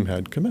Sunbeam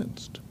had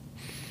commenced.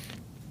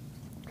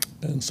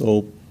 And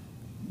so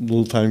a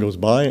little time goes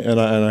by, and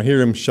I hear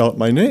him shout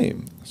my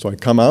name. So I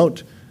come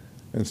out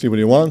and see what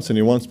he wants, and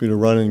he wants me to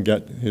run and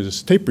get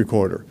his tape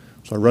recorder.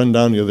 So I run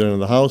down the other end of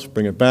the house,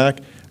 bring it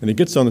back, and he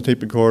gets on the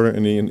tape recorder,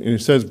 and he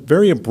says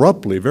very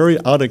abruptly,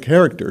 very out of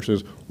character,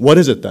 says, "What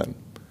is it then?"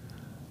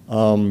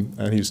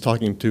 And he's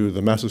talking to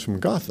the masters from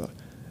Gatha.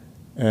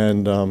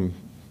 And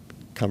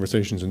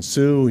conversations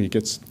ensue. He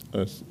gets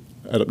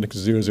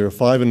Adeptus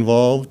 005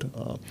 involved.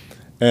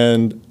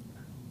 And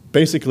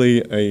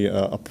basically,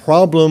 a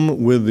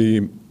problem with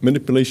the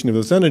manipulation of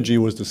this energy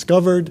was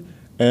discovered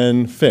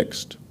and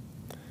fixed.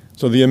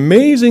 So the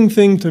amazing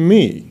thing to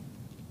me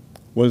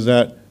was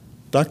that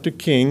Dr.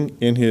 King,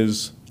 in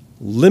his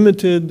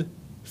limited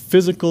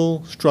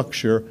physical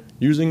structure,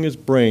 using his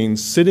brain,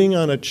 sitting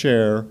on a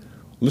chair,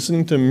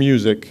 listening to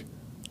music,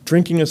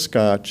 drinking a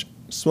scotch,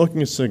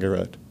 smoking a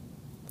cigarette,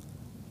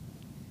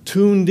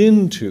 tuned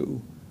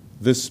into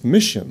this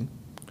mission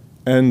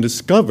and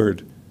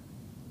discovered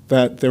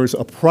that there was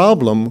a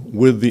problem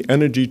with the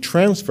energy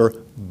transfer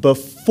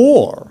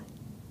before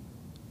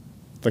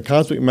the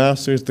cosmic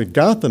masters, the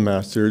Gatha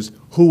masters,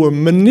 who were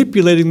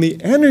manipulating the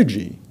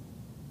energy,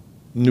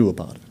 knew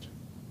about it.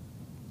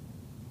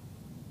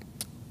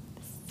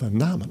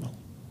 Phenomenal.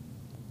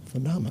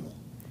 Phenomenal.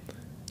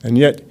 And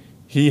yet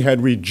he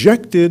had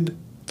rejected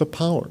the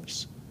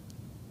powers.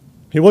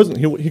 He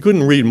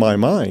couldn't read my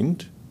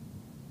mind.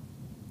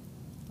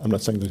 I'm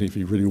not saying that if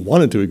he really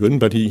wanted to, he couldn't,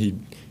 but he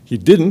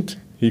didn't.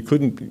 He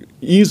couldn't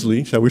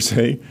easily, shall we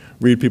say,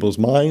 read people's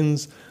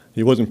minds.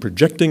 He wasn't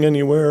projecting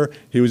anywhere.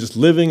 He was just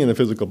living in a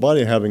physical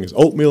body, having his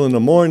oatmeal in the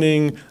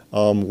morning,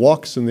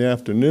 walks in the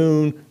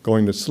afternoon,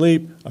 going to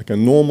sleep like a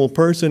normal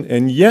person,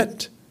 and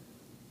yet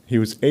he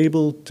was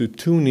able to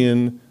tune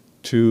in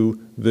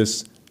to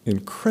this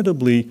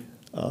incredibly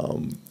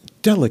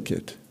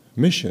delicate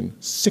mission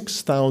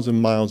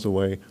 6,000 miles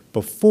away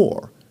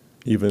before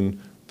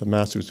even the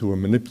masters who were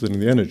manipulating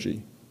the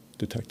energy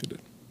detected it.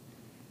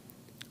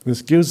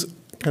 This gives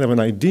kind of an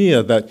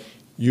idea that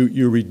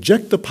you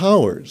reject the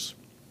powers,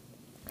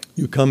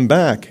 you come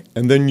back,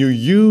 and then you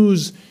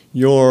use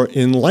your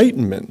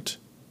enlightenment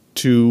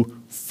to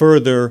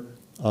further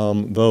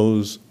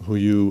those who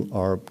you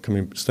are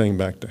staying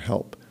back to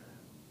help.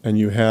 And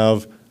you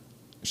have,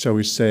 shall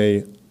we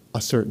say,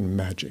 a certain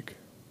magic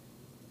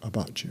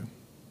about you.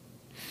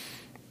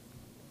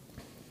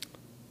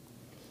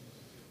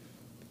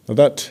 Now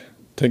that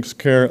takes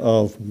care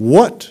of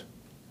what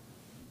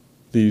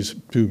these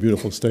two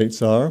beautiful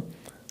states are.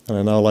 And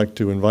I'd now like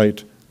to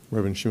invite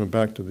Reverend Shima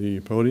back to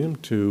the podium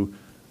to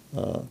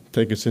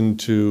take us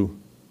into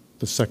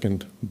the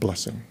second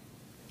blessing.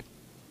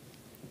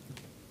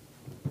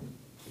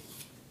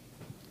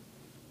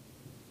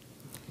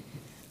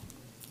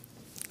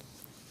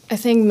 I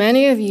think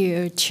many of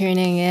you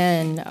tuning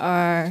in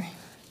are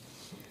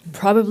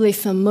probably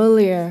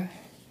familiar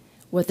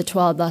with the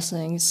 12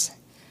 blessings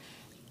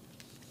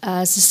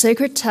as a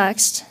sacred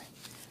text,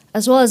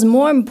 as well as,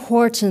 more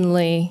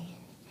importantly,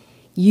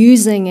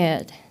 using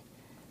it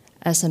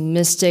as a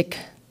mystic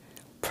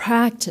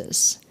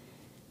practice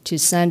to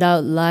send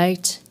out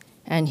light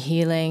and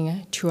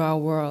healing to our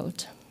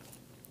world.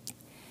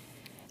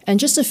 And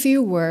just a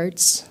few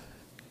words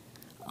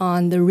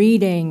on the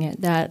reading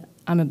that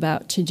I'm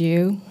about to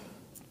do.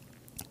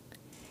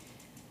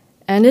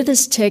 And it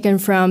is taken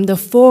from the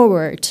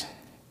foreword,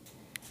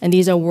 and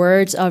these are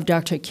words of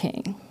Dr.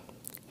 King.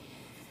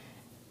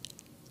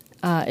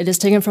 It is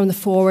taken from the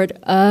foreword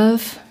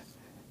of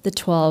the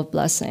 12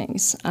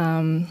 blessings.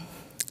 And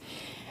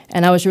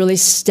I was really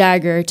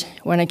staggered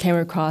when I came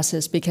across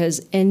this, because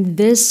in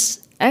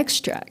this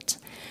extract,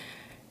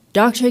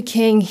 Dr.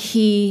 King,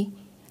 he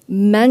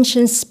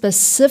mentions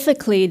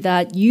specifically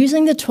that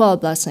using the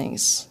 12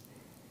 blessings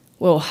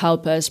will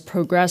help us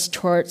progress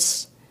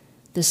towards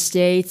the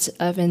states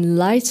of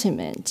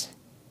enlightenment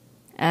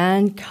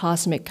and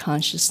cosmic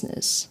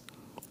consciousness.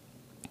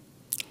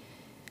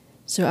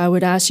 So I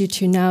would ask you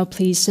to now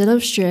please sit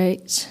up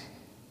straight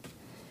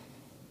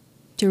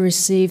to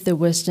receive the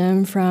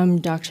wisdom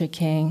from Dr.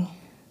 King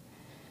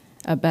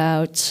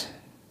about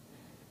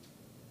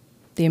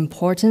the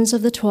importance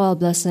of the 12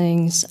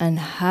 blessings and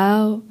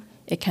how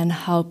it can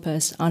help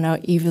us on our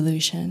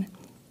evolution.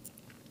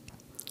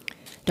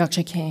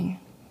 Dr. King,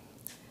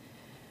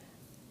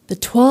 the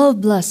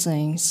 12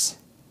 blessings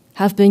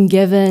have been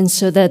given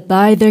so that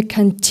by their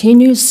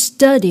continued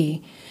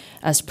study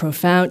as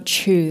profound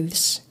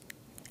truths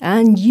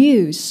and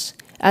use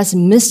as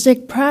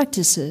mystic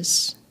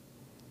practices,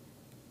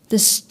 the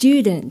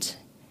student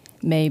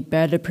may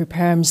better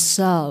prepare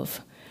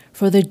himself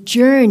for the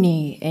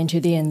journey into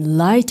the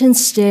enlightened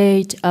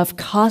state of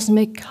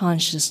cosmic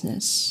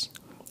consciousness.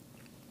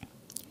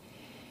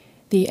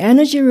 The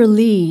energy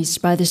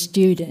released by the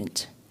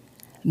student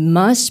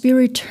must be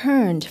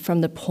returned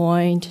from the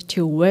point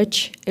to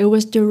which it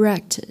was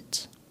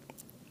directed.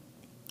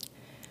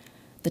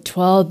 The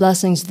 12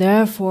 blessings,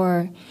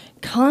 therefore,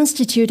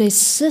 constitute a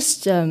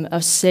system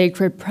of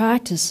sacred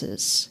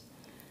practices,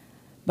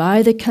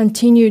 by the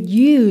continued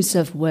use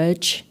of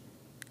which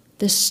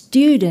the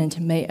student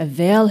may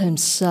avail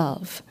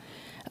himself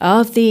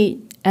of the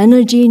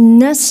energy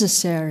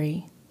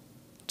necessary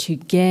to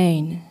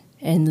gain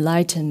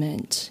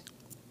enlightenment.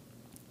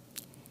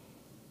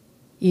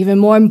 Even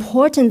more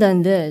important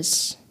than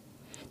this,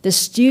 the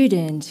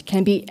student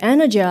can be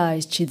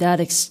energized to that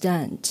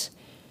extent,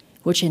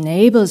 which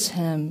enables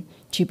him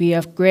to be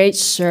of great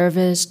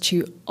service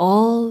to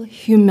all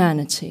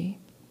humanity.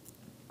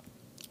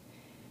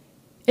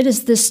 It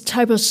is this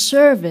type of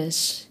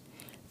service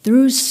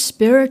through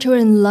spiritual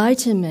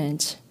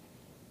enlightenment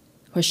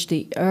which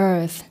the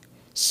earth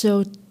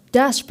so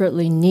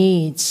desperately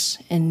needs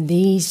in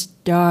these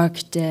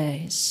dark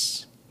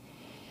days.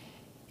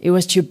 It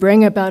was to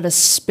bring about a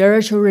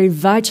spiritual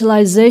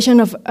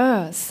revitalization of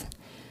earth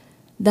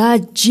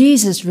that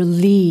Jesus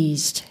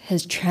released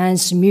his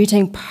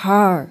transmuting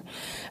power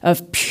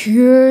of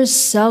pure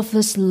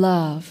selfless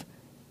love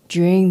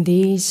during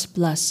these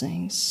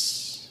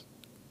blessings.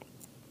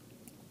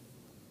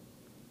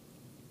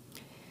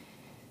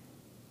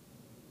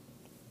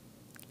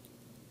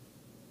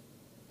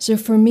 So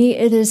for me,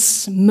 it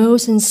is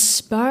most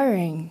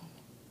inspiring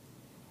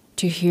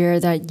to hear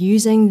that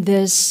using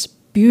this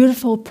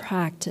beautiful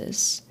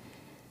practice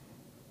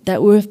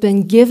that we've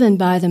been given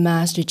by the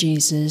Master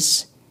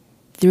Jesus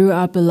through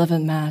our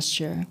beloved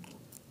Master,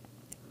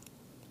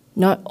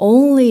 not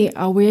only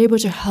are we able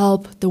to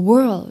help the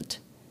world,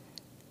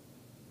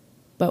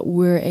 but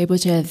we're able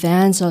to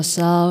advance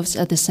ourselves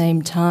at the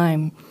same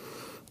time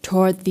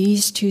toward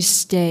these two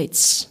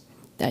states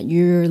that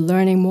you're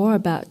learning more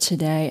about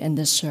today in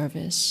this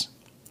service.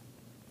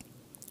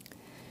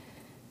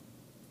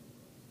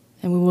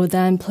 And we will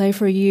then play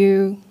for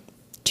you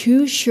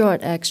 2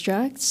 short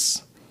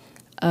extracts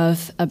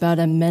of about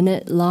a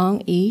minute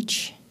long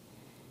each,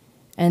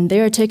 and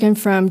they are taken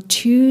from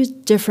 2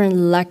 different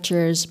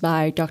lectures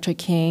by Dr.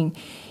 King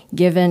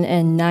given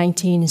in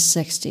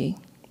 1960.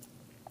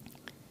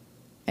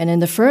 And in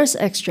the first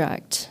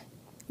extract,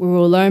 we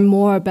will learn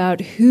more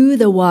about who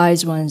the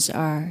wise ones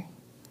are.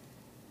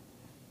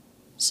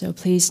 So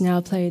please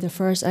now play the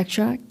first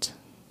extract.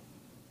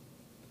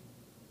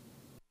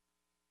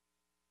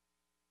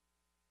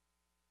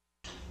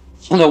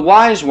 The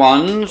wise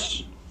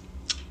ones,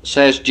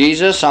 says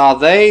Jesus, are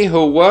they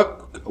who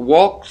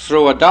walk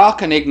through a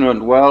dark and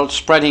ignorant world,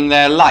 spreading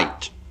their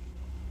light,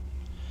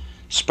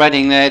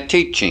 spreading their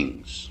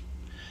teachings.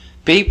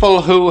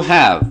 People who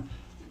have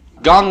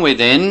gone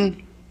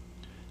within,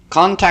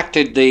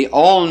 contacted the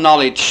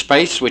all-knowledge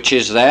space which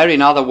is there,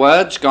 in other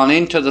words, gone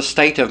into the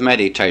state of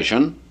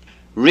meditation,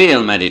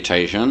 real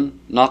meditation,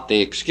 not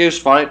the excuse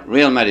for it,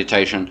 real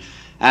meditation,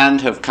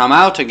 and have come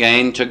out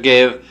again to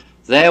give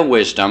their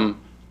wisdom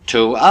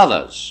to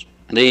others.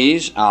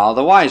 These are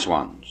the wise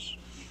ones,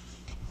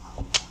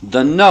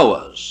 the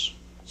knowers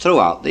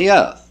throughout the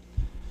earth,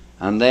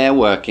 and they're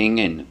working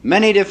in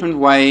many different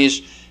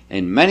ways,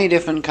 in many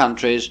different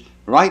countries,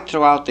 right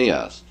throughout the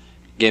earth,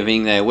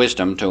 giving their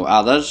wisdom to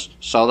others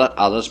so that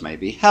others may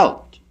be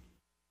helped.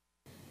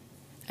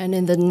 And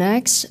in the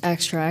next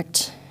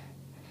extract,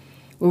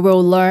 we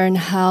will learn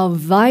how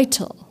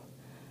vital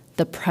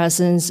the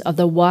presence of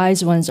the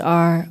wise ones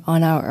are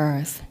on our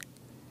earth.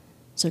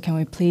 So can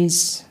we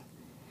please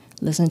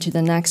listen to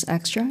the next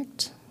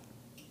extract?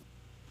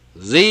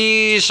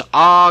 These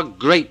are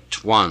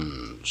great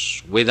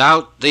ones.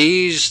 Without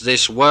these,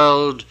 this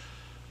world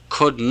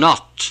could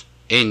not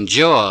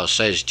endure,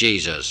 says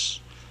Jesus.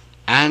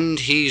 And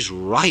he's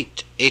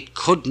right, it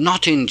could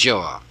not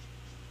endure.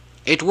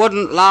 It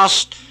wouldn't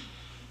last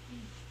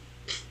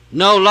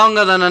no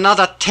longer than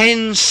another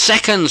 10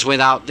 seconds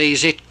without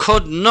these. It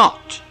could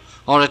not,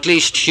 or at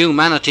least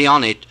humanity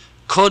on it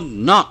could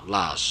not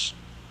last.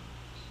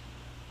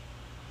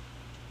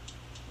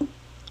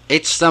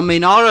 It's the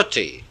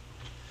minority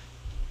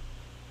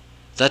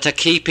that are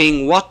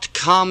keeping what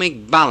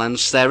karmic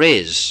balance there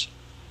is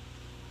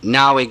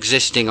now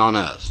existing on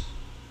earth.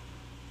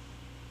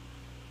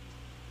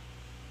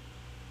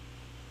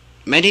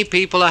 Many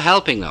people are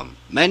helping them.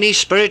 Many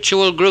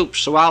spiritual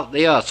groups throughout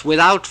the earth,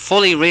 without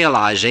fully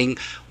realizing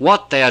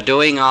what they are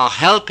doing, are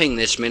helping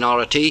this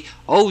minority.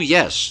 Oh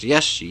yes,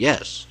 yes,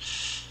 yes.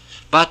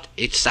 But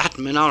it's that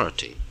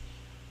minority.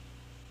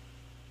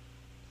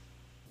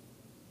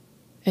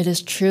 It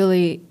is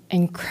truly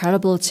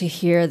incredible to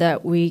hear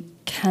that we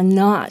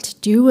cannot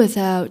do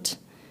without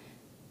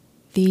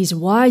these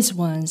wise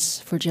ones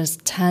for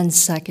just 10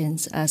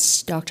 seconds,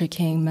 as Dr.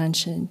 King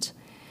mentioned.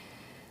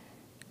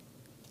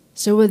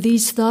 So with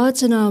these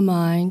thoughts in our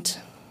mind,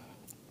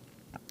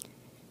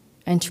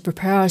 and to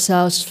prepare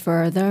ourselves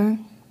further,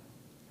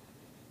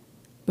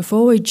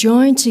 before we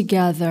join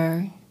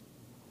together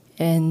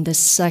in the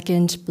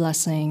second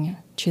blessing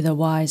to the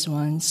wise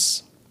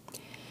ones,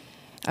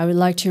 I would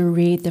like to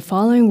read the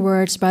following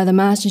words by the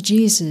Master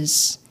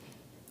Jesus,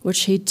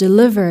 which he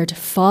delivered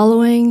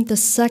following the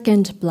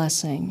second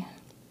blessing.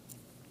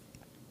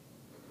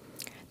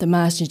 The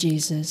Master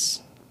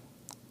Jesus: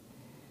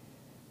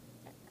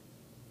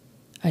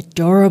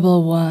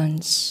 adorable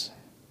ones,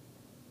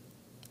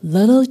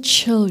 little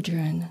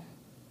children,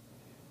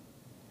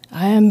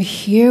 I am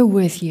here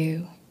with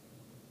you.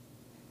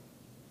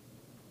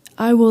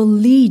 I will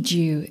lead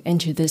you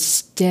into this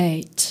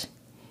state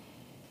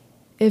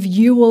if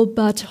you will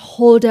but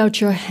hold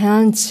out your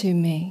hand to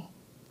me.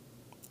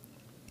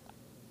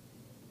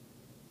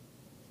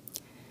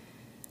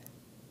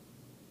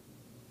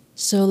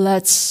 So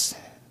let's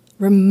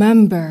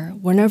remember,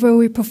 whenever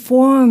we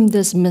perform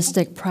this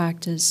mystic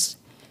practice,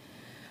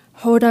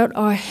 hold out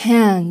our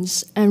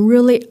hands and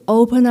really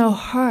open our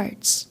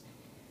hearts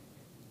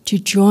to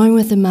join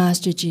with the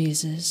Master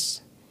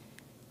Jesus.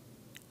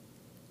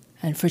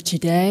 And for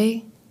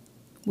today,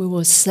 we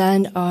will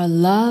send our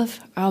love,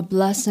 our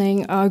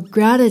blessing, our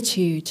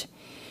gratitude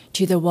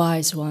to the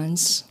wise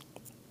ones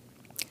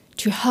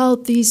to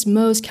help these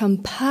most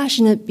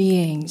compassionate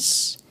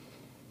beings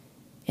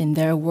in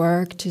their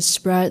work to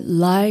spread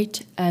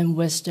light and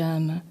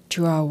wisdom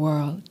to our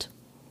world.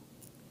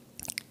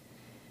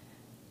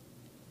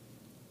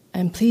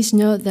 And please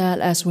note that,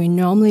 as we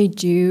normally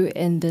do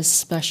in this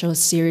special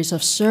series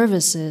of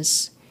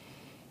services,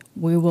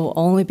 we will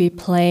only be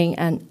playing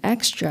an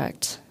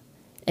extract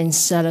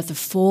instead of the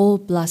full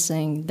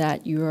blessing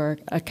that you are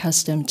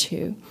accustomed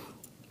to.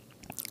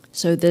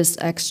 So this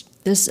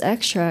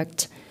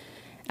extract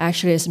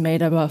actually is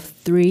made up of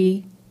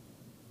 3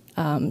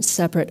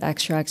 separate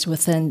extracts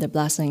within the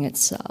blessing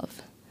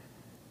itself.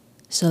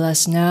 So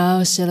let's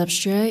now sit up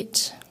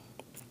straight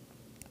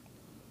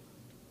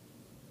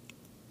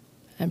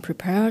and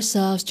prepare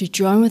ourselves to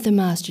join with the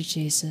Master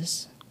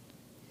Jesus.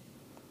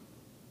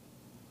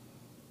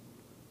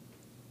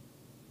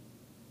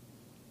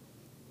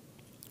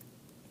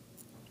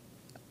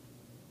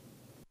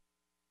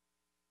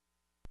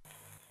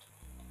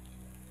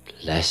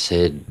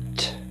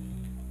 Blessed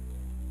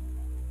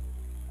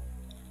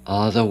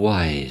are the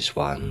wise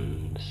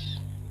ones,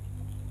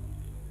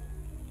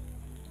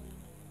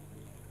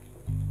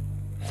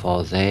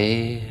 for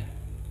they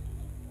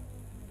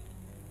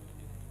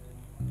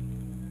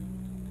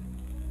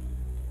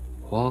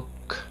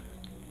walk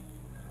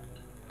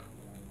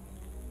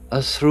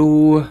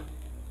through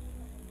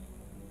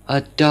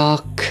a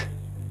dark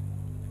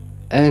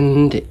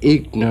and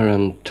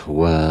ignorant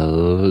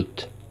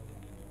world,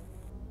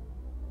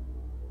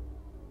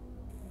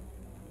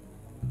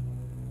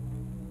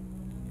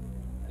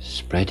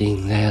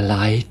 spreading their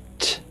light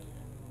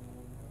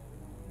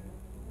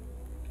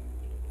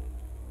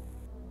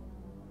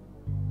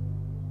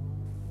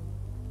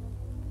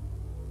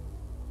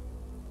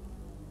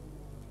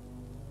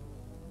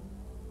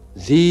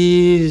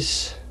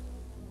These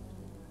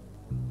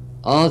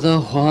are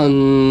the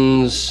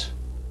ones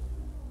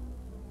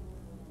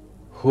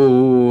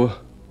who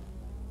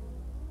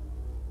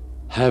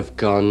have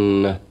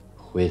gone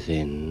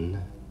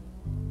within,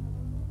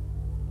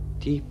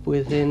 deep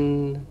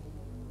within,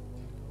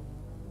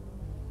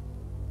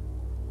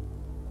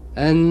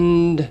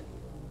 and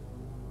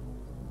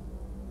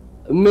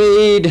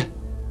made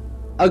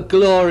a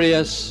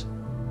glorious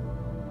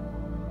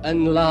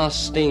and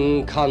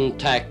lasting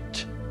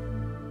contact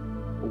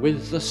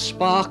with the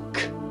spark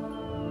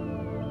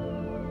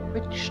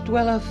which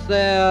dwelleth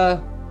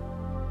there.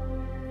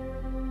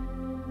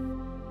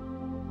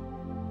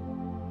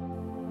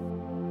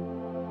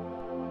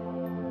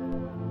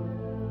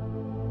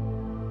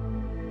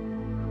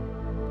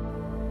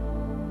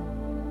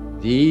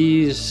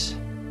 These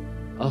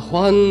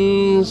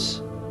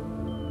ones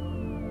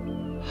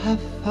have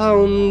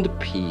found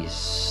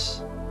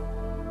peace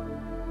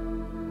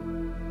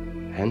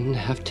and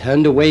have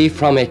turned away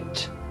from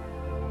it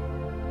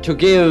to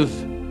give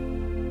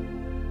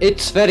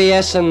its very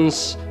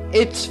essence,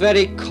 its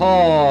very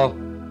core,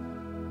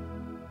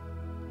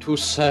 to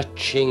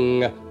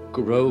searching,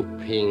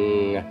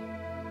 groping,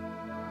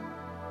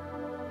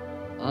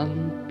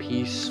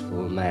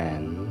 unpeaceful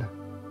man.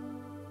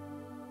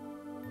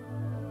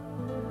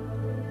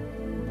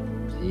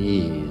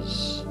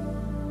 These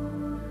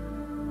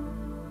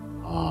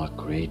are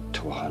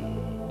great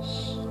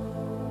ones,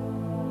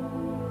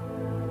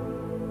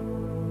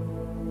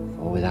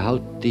 For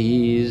without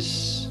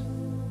these,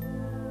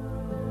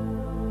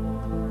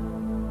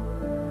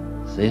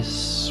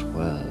 this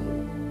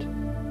world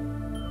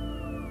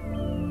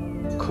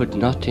could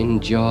not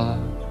endure.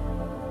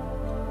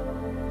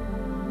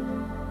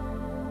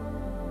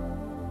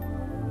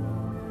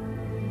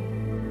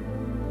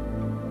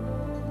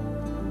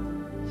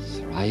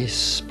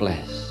 Thrice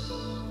blessed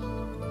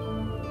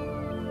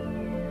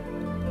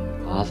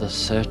are the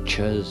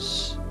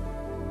searchers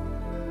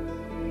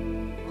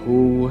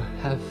who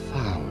have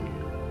found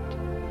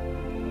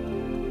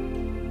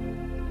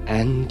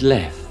and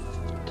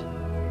left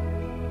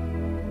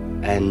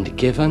and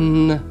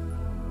given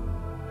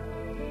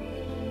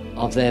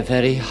of their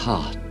very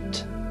heart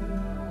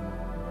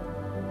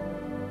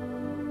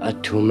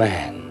to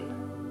man.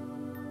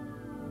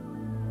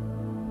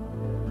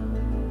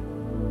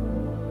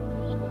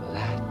 So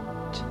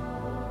that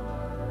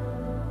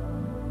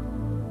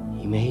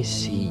he may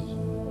see,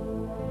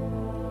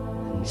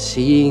 and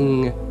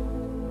seeing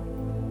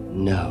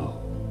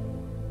know,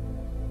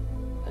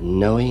 and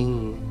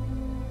knowing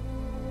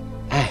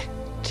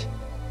act,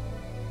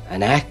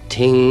 and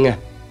acting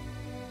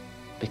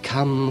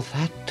become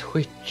that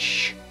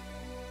which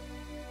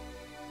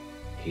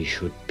he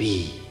should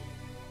be.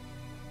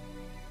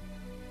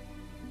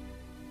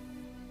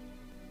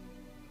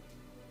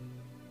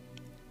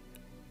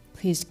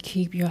 Please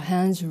keep your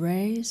hands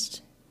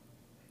raised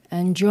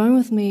and join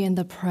with me in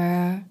the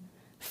prayer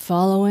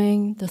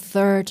following the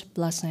third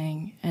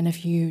blessing. And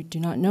if you do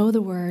not know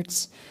the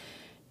words,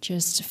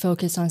 just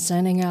focus on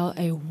sending out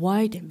a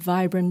white,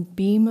 vibrant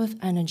beam of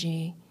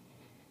energy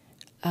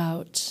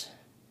out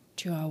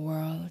to our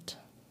world.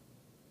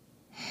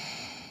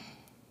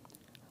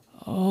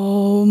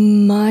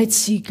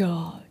 Almighty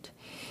God,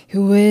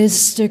 who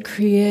is the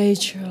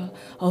creator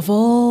of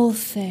all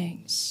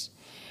things,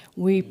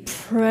 we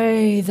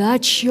pray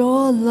that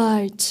your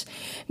light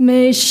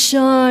may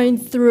shine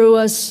through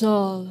us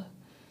all,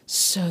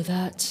 so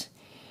that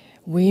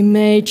we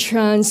may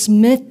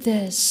transmit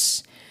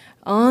this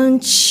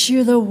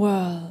unto the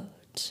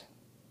world.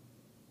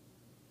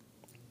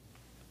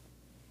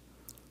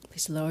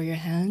 Please lower your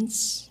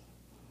hands.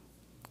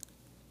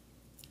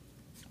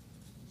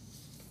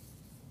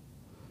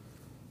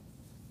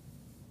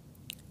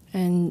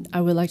 And I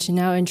would like to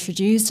now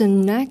introduce the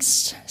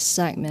next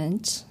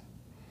segment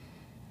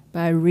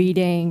by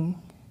reading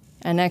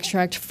an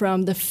extract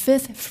from the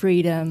fifth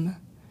freedom,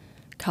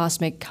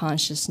 Cosmic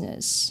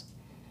Consciousness,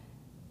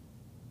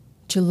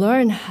 to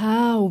learn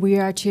how we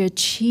are to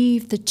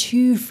achieve the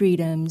two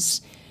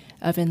freedoms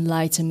of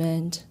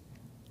enlightenment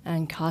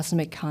and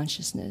cosmic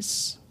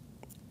consciousness.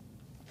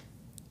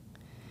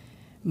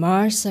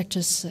 Mars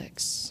Sector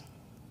 6.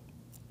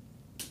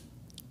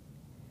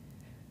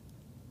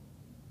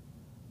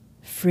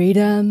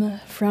 Freedom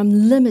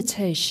from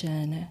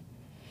limitation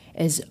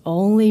is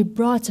only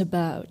brought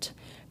about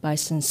by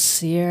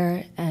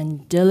sincere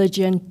and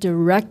diligent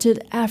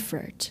directed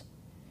effort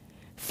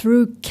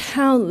through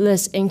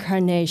countless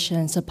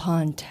incarnations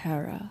upon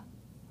Terra.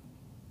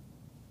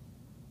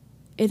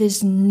 It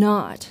is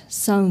not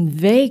some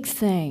vague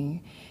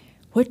thing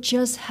which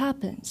just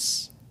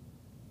happens.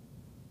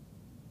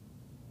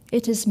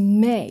 It is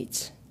made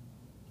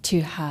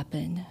to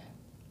happen.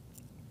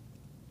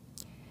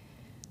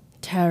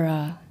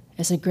 Terra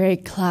is a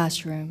great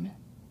classroom.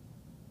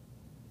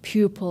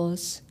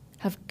 Pupils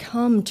have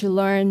come to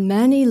learn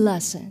many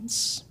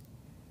lessons.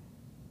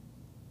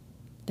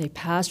 They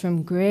pass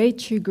from grade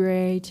to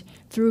grade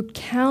through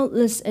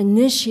countless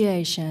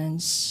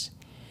initiations,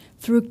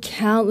 through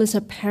countless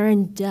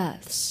apparent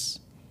deaths.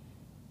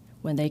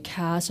 When they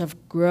cast off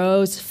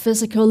gross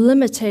physical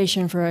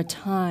limitation for a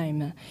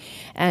time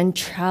and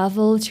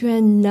travel to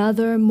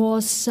another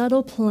more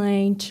subtle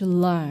plane to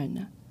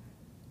learn,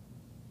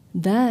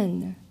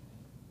 then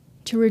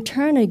to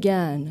return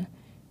again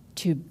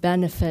to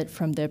benefit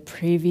from their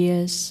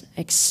previous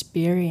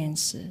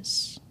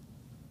experiences.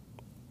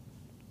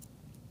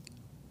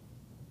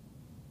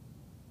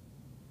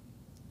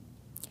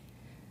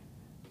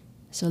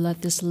 So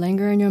let this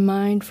linger in your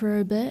mind for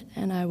a bit,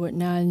 and I would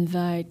now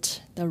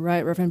invite the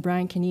Right Reverend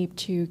Brian Kniep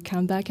to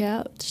come back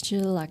out to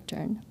the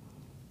lectern.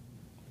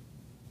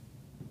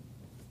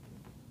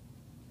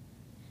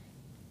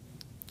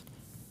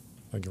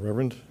 Thank you,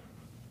 Reverend.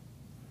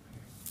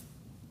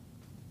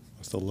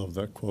 I still love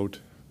that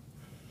quote.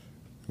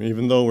 I mean,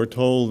 even though we're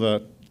told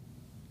that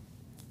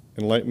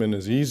enlightenment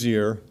is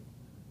easier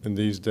in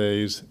these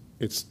days,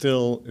 it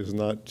still is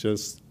not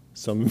just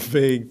some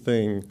vague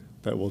thing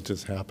that will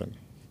just happen.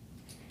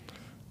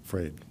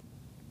 Afraid.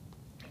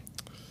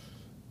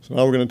 So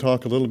now we're going to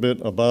talk a little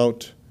bit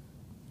about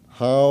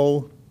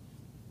how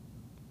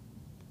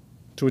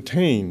to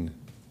attain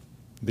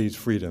these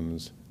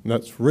freedoms. And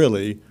that's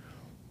really,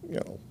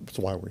 that's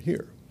why we're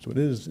here. So it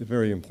is a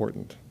very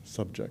important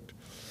subject.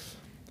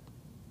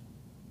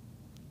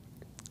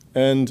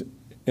 And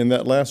in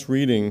that last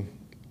reading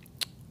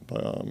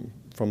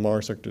from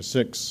Mars Sector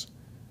 6,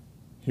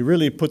 he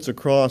really puts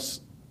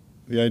across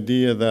the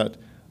idea that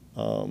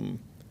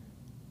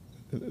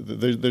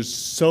there's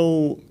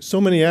so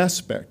many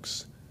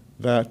aspects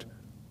that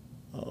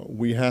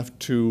We have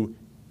to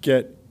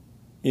get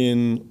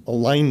in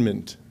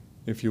alignment,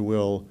 if you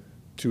will,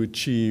 to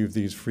achieve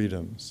these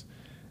freedoms.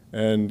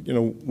 And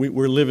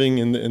we're living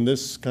in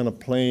this kind of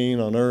plane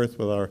on earth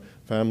with our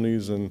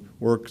families and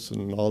works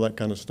and all that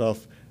kind of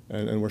stuff,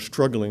 and we're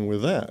struggling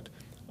with that.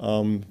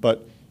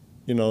 But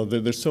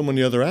there's so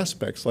many other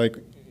aspects. Like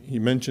he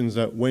mentions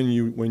that when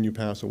you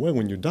pass away,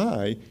 when you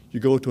die, you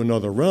go to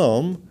another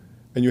realm,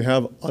 and you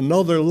have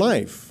another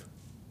life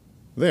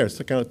there. It's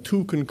the kind of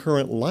two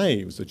concurrent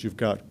lives that you've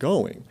got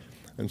going,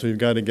 and so you've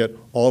got to get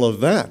all of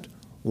that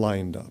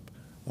lined up.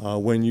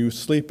 When you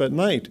sleep at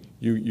night,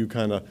 you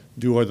kind of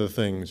do other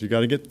things. You got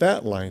to get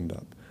that lined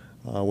up.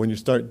 When you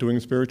start doing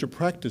spiritual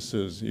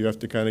practices, you have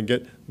to kind of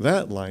get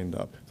that lined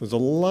up. There's a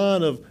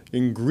lot of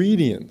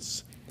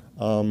ingredients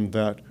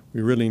that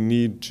we really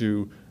need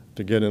to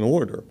get in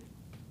order.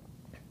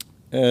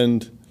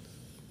 And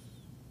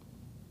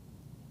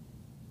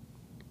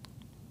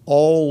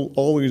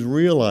always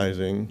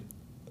realizing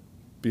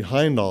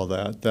behind all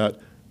that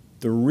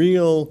the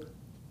real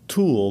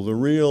tool, the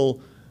real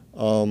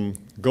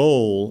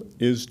goal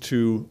is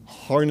to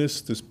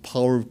harness this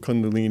power of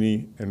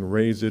kundalini and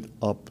raise it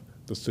up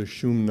the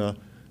sushumna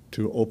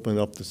to open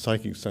up the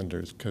psychic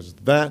centers, because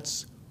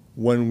that's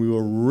when we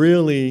will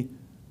really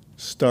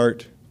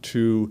start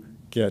to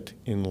get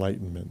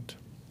enlightenment.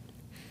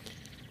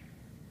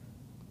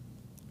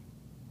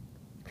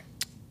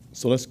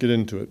 So let's get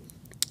into it.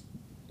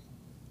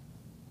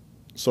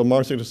 So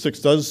Mark 6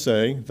 does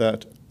say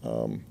that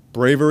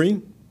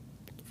bravery,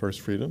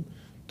 first freedom,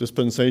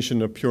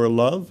 dispensation of pure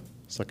love,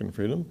 second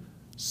freedom,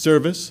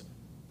 service,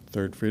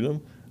 third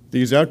freedom.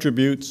 These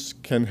attributes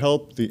can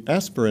help the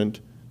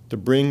aspirant to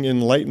bring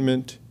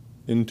enlightenment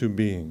into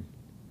being.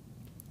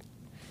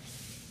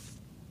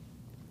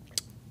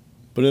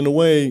 But in a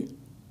way,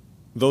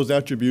 those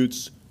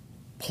attributes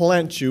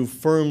plant you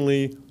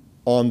firmly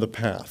on the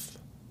path.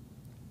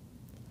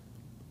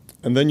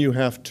 And then you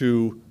have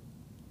to,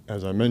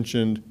 as I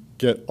mentioned,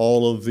 get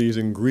all of these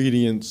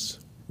ingredients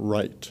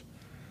right.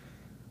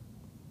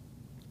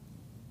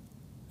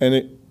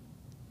 And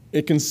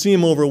it can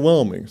seem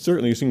overwhelming.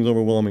 Certainly it seems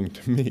overwhelming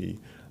to me.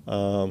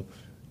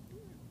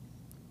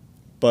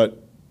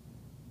 But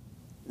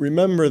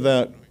remember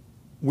that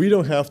we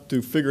don't have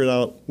to figure it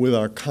out with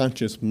our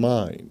conscious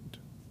mind.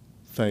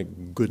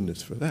 Thank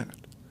goodness for that.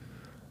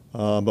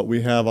 But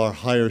we have our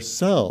higher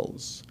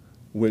selves,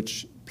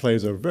 which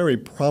plays a very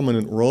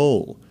prominent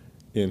role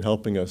in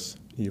helping us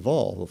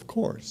evolve, of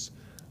course.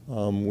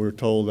 We're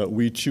told that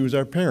we choose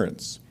our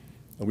parents.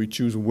 We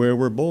choose where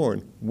we're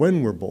born,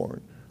 when we're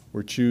born.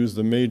 We choose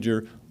the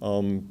major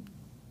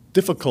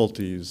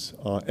difficulties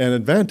and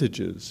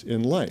advantages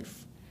in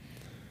life.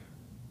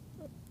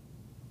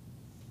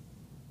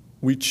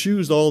 We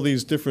choose all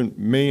these different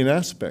main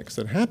aspects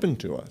that happen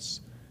to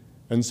us.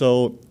 And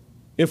so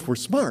if we're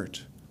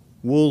smart,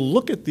 we'll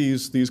look at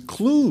these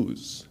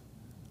clues,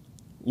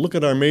 look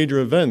at our major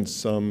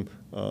events,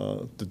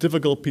 the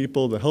difficult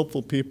people, the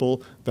helpful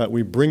people that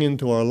we bring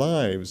into our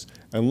lives,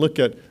 and look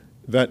at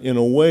that in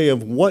a way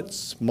of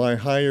what's my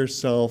higher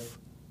self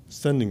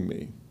sending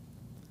me.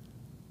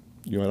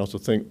 You might also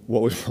think,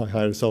 what was my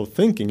higher self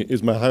thinking?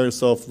 Is my higher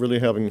self really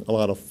having a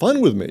lot of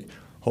fun with me?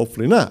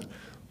 Hopefully not.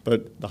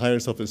 But the higher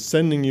self is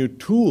sending you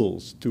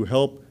tools to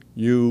help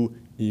you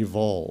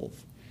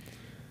evolve.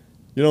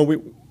 You know,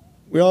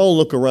 we all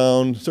look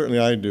around, certainly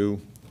I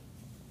do,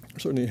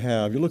 certainly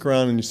have. You look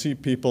around and you see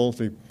people,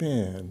 think,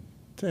 man,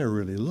 they're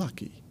really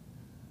lucky.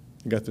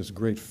 They got this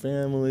great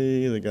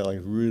family, they got like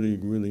really,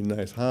 really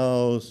nice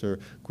house or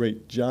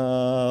great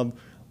job,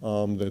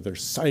 they're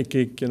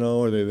psychic, you know,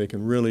 or they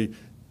can really,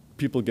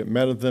 people get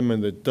mad at them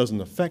and it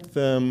doesn't affect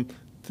them.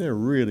 They're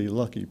really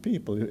lucky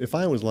people. If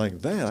I was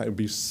like that, it would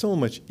be so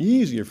much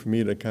easier for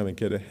me to kind of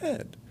get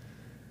ahead.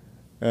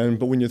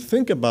 But when you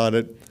think about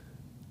it,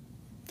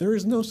 there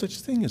is no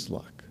such thing as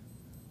luck.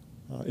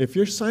 If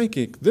you're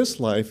psychic this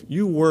life,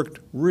 you worked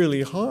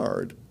really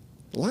hard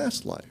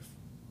last life.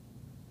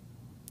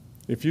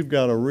 If you've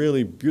got a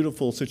really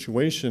beautiful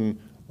situation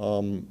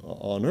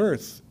on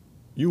earth,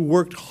 you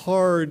worked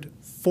hard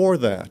for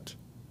that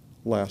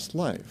last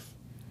life.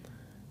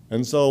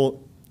 And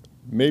so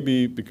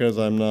maybe because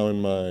I'm now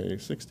in my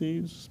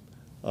 60s,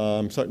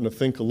 I'm starting to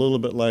think a little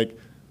bit like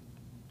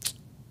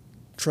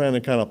trying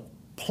to kind of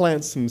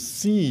plant some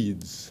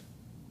seeds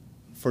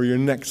for your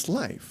next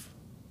life,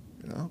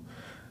 you know?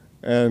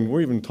 And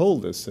we're even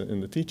told this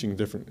in the teaching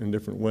in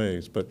different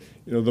ways. But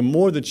you know, the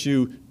more that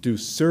you do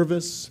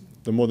service,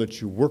 the more that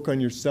you work on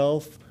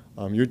yourself,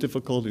 your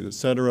difficulties,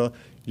 etc.,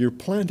 you're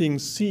planting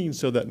seeds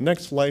so that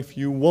next life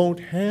you won't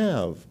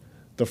have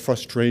the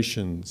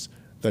frustrations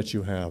that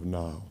you have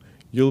now.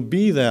 You'll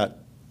be that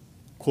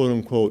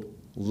quote-unquote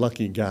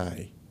lucky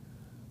guy.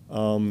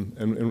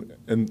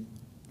 And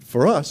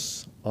for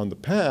us, on the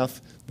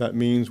path, that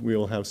means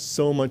we'll have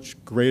so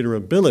much greater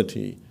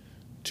ability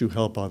to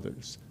help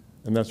others.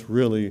 And that's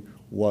really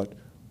what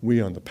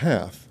we on the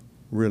path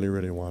really,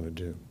 really want to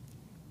do.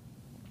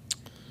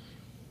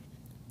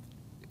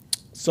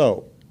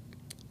 So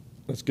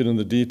let's get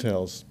into the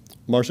details.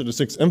 Marcia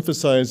 6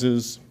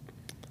 emphasizes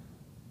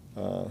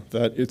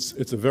that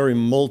it's a very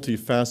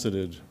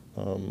multifaceted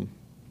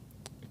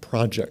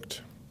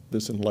project,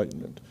 this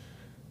enlightenment.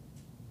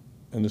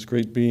 And this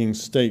great being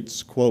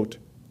states, quote,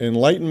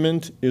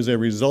 "Enlightenment is a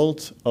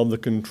result of the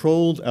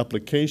controlled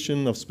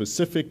application of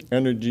specific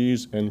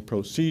energies and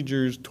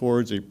procedures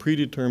towards a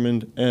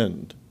predetermined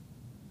end."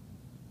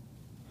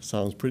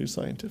 Sounds pretty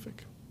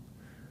scientific,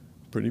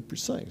 pretty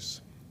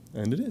precise,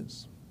 and it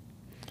is.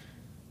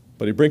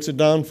 But he breaks it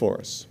down for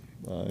us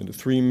into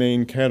three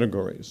main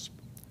categories.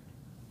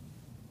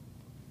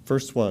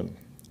 First one,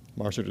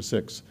 Master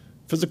 6,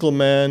 physical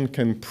man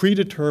can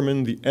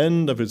predetermine the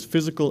end of his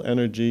physical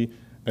energy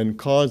and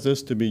cause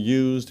this to be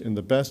used in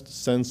the best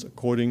sense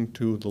according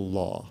to the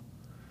law.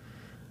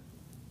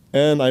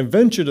 And I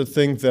venture to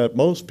think that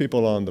most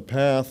people on the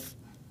path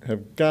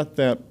have got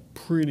that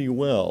pretty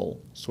well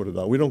sorted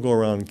out. We don't go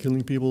around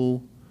killing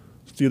people,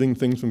 stealing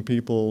things from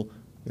people.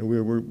 And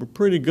we're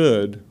pretty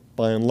good,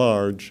 by and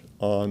large,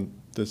 on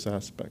this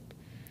aspect.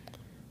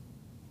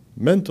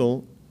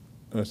 Mental,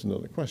 that's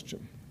another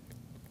question.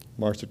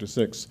 Master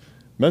 6,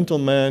 mental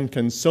man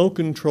can so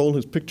control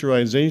his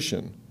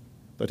picturization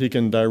that he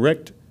can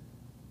direct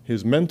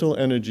his mental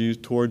energies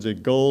towards a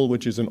goal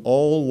which is an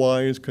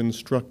all-wise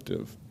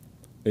constructive,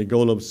 a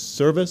goal of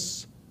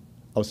service,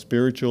 of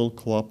spiritual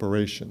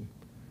cooperation.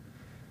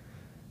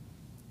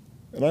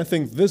 And I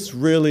think this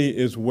really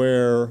is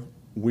where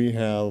we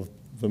have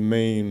the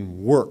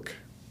main work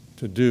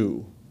to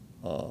do,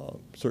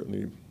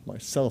 certainly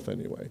myself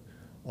anyway,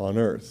 on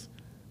earth.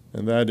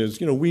 And that is,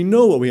 we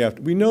know what we have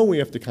to, we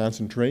have to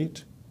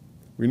concentrate.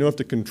 We know we have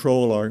to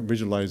control our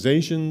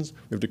visualizations.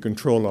 We have to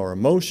control our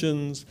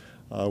emotions.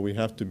 We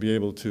have to be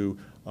able to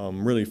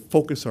really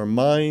focus our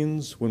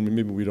minds when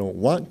maybe we don't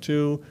want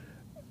to.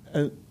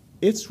 And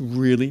it's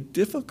really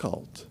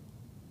difficult.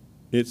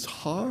 It's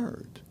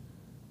hard.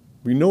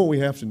 We know what we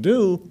have to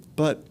do,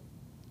 but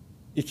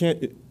you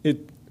can't,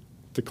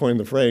 to coin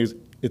the phrase,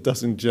 it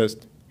doesn't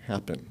just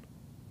happen.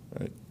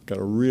 Right? Got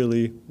to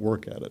really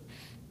work at it.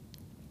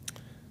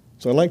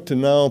 So I'd like to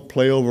now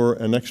play over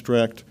an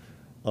extract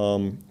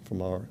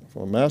from our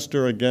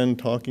master, again,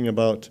 talking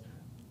about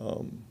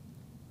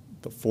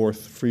the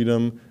fourth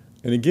freedom.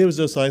 And he gives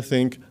us, I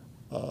think,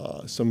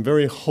 some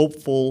very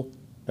hopeful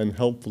and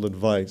helpful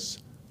advice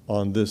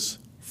on this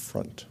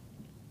front.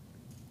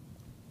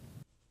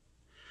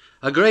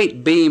 A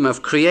great beam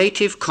of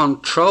creative,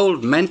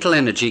 controlled mental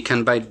energy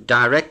can be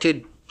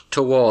directed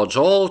towards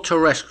all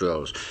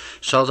terrestrials,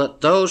 so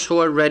that those who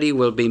are ready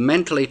will be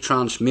mentally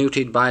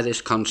transmuted by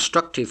this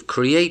constructive,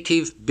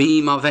 creative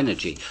beam of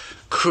energy.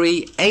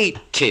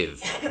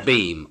 Creative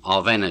beam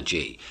of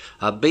energy.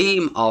 A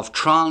beam of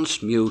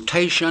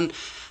transmutation,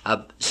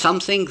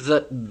 something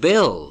that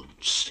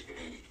builds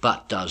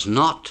but does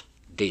not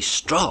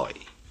destroy.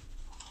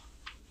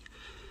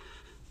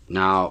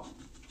 Now,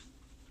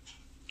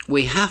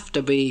 we have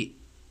to be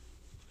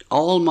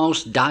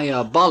almost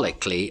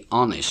diabolically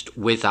honest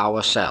with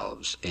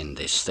ourselves in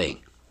this thing.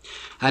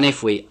 And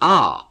if we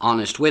are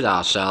honest with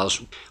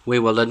ourselves, we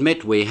will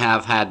admit we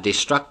have had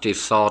destructive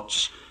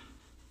thoughts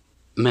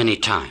many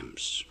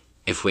times,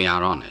 if we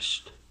are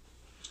honest.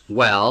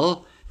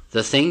 Well,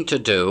 the thing to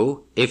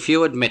do, if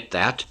you admit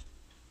that,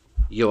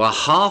 you are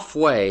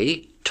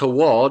halfway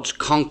towards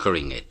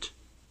conquering it.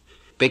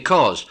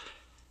 Because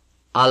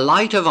a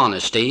light of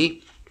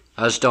honesty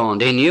has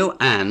dawned in you,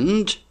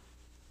 and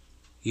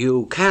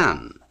you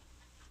can,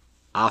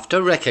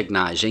 after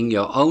recognizing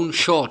your own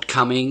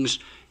shortcomings,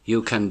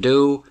 you can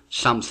do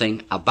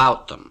something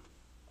about them.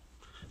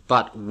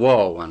 But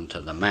woe unto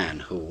the man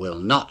who will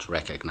not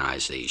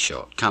recognize these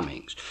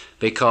shortcomings,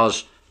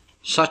 because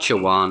such a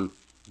one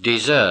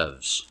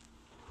deserves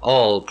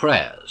all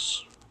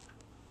prayers.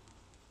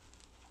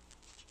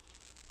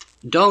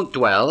 Don't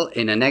dwell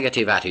in a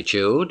negative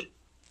attitude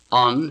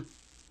on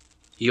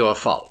your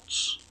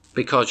faults,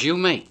 because you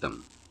make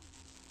them.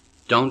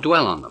 Don't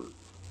dwell on them.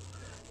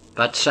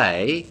 But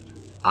say,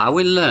 I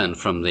will learn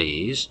from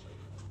these,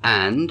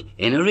 and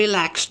in a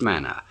relaxed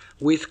manner,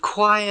 with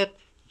quiet,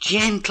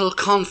 gentle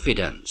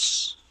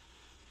confidence.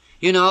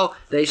 You know,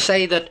 they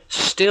say that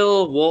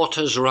still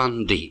waters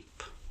run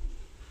deep.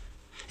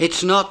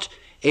 It's not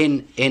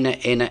in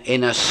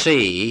a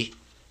sea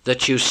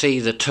that you see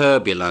the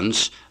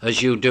turbulence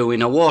as you do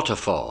in a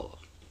waterfall.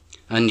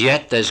 And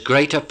yet there's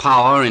greater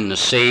power in the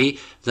sea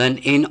than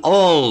in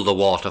all the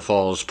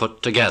waterfalls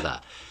put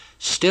together.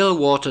 Still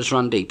waters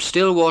run deep.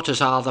 Still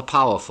waters are the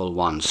powerful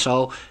ones.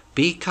 So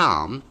be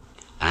calm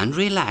and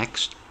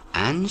relaxed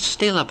and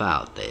still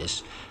about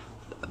this.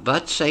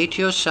 But say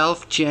to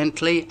yourself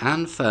gently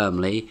and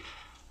firmly,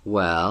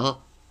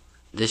 well,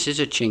 this is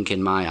a chink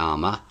in my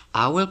armor.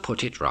 I will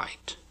put it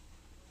right.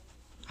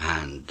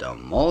 And the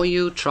more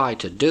you try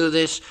to do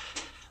this,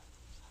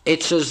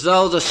 it's as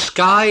though the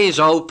sky is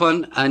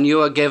open and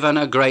you are given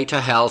a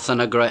greater health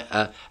and a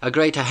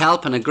greater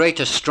help and a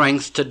greater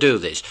strength to do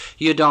this.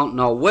 You don't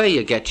know where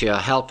you get your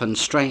help and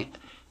strength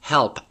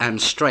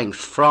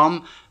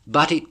from,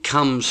 but it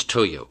comes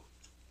to you.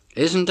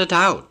 Isn't a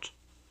doubt?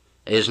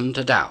 Isn't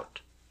a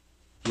doubt?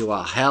 You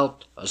are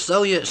helped as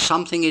though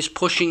something is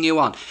pushing you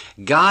on,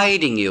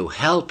 guiding you,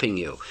 helping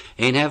you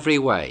in every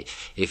way.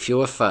 If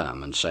you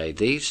affirm and say,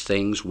 these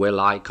things will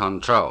I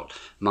control.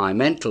 My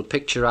mental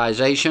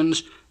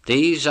picturizations,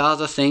 these are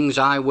the things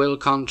I will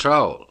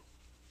control.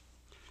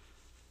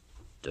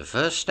 The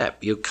first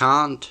step, you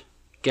can't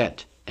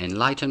get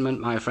enlightenment,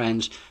 my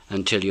friends,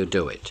 until you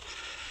do it.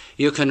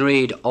 You can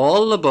read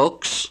all the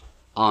books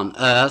on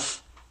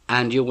earth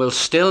and you will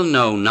still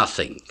know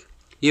nothing.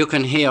 You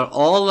can hear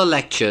all the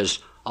lectures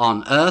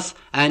on earth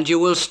and you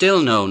will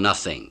still know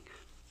nothing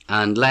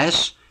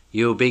unless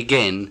you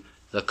begin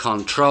the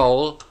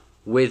control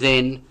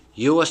within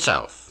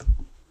yourself.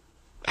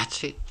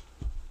 That's it.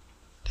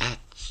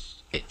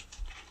 That's it.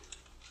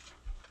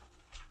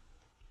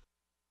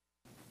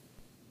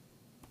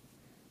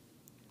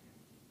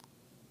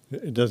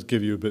 It does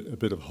give you a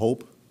bit of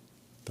hope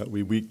that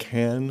we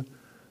can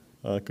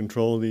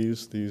control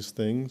these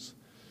things.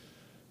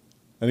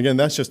 And again,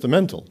 that's just the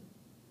mental.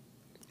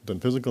 The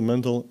physical,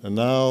 mental, and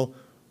now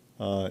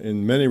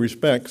in many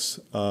respects,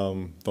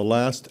 the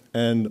last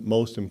and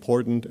most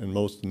important and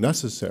most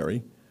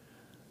necessary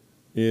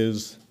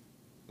is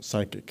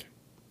psychic.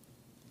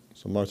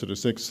 So Martyr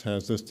 6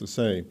 has this to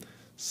say: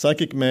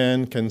 psychic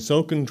man can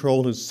so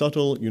control his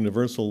subtle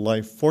universal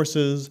life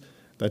forces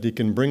that he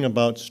can bring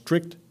about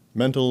strict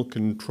mental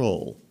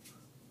control.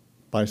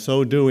 By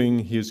so doing,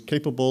 he is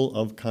capable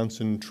of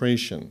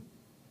concentration.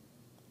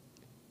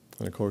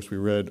 And of course, we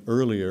read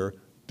earlier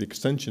the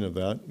extension of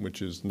that,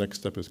 which is next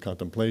step is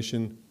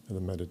contemplation and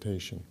the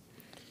meditation.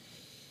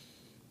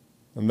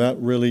 And that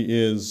really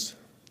is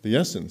the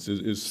essence,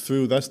 is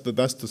through, that's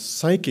the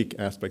psychic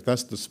aspect,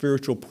 that's the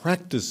spiritual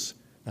practice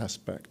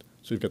aspect.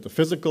 So you've got the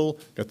physical,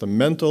 got the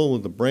mental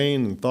with the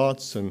brain and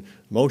thoughts and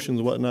emotions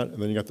and whatnot,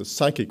 and then you got the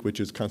psychic,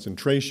 which is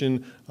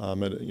concentration,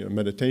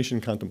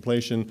 meditation,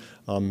 contemplation,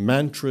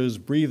 mantras,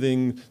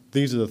 breathing.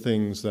 These are the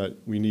things that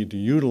we need to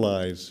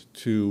utilize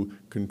to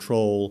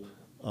control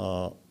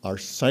our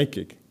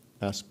psychic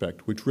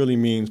aspect, which really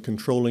means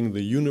controlling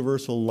the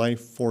universal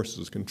life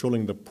forces,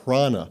 controlling the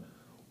prana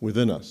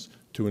within us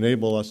to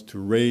enable us to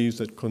raise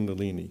that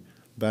kundalini.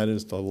 That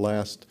is the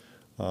last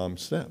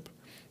step.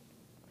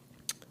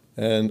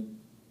 And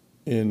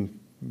in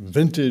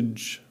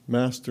vintage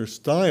master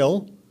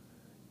style,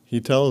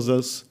 he tells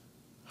us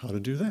how to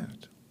do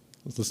that.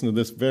 Let's listen to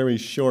this very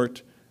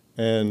short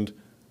and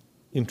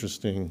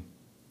interesting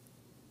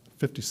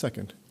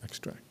 50-second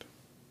extract.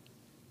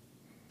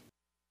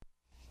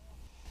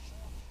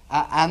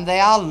 And they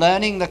are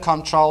learning the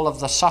control of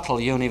the subtle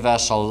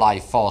universal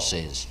life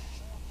forces.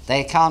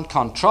 They can't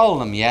control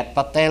them yet,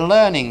 but they're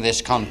learning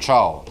this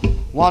control.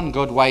 One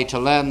good way to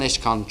learn this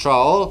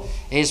control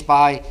is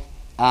by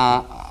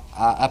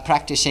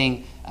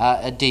practicing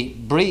a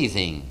deep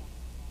breathing.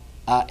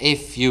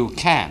 If you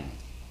can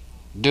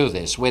do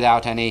this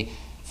without any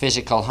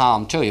physical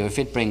harm to you. If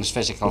it brings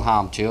physical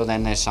harm to you,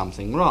 then there's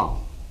something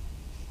wrong.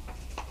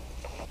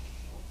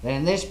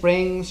 Then this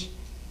brings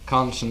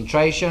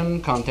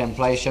concentration,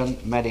 contemplation,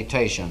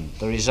 meditation.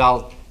 The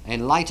result,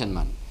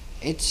 enlightenment.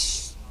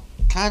 It's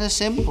kind of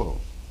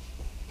simple.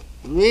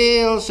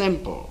 Real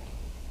simple.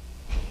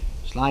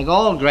 It's like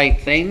all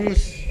great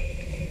things.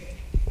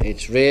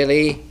 It's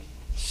really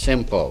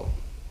simple.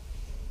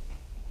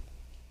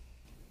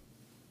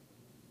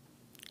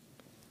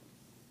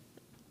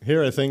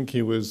 Here I think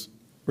he was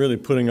really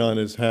putting on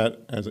his hat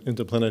as an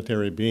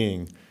interplanetary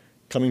being,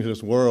 coming to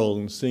this world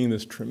and seeing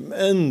this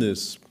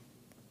tremendous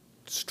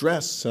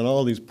stress and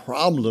all these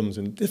problems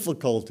and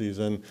difficulties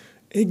and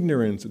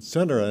ignorance,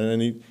 etc.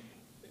 And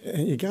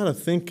you got to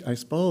think, I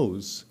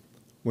suppose,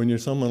 when you're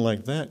someone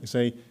like that, you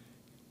say,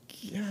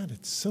 God,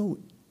 it's so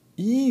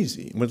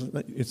easy,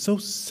 it's so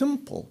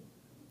simple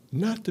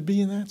not to be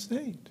in that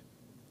state.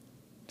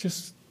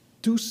 Just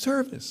do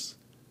service.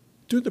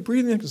 Do the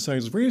breathing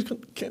exercises. Raise the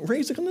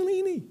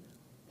kundalini.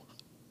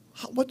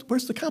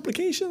 Where's the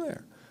complication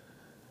there?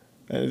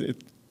 And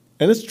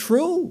it's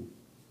true.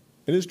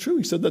 It is true.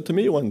 He said that to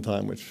me one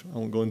time, which I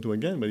won't go into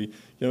again. But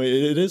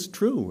it is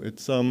true.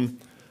 It's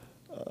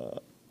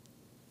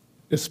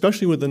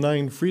especially with the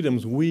 9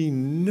 freedoms, we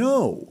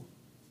know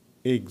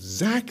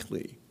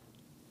exactly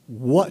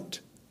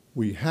what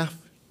we have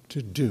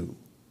to do.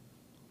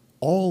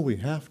 All we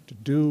have to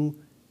do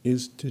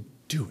is to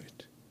do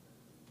it.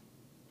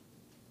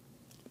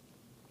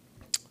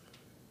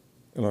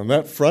 And on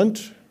that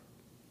front,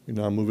 we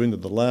now move into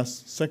the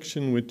last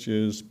section, which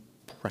is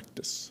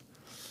practice.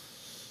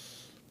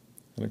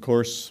 And of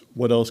course,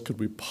 what else could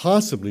we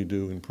possibly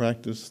do in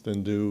practice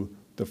than do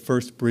the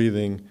first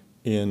breathing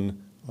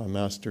in our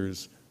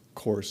master's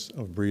course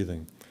of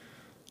breathing?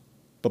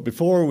 But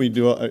before we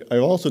do, I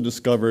also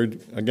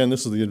discovered, again,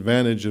 this is the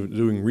advantage of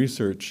doing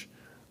research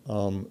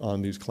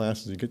on these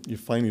classes. You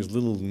find these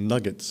little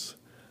nuggets,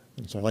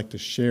 and so I like to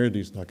share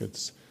these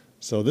nuggets.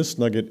 So this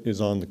nugget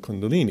is on the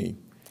kundalini.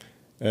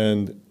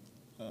 And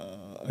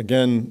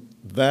again,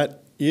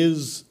 that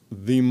is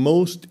the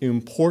most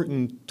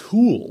important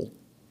tool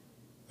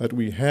that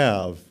we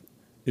have,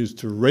 is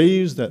to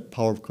raise that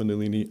power of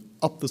kundalini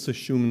up the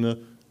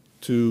sushumna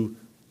to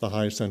the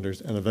high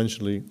centers, and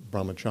eventually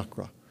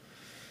Brahmachakra.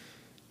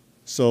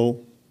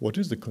 So, what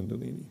is the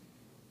kundalini?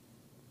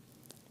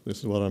 This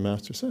is what our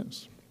master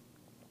says.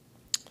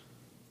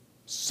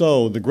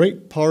 So, the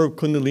great power of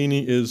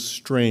kundalini is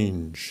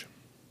strange.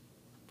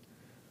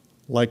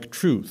 Like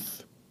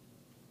truth,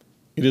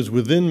 it is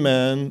within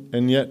man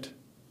and yet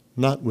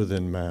not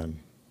within man.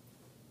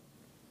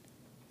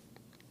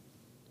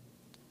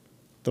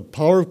 The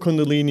power of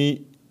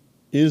kundalini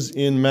is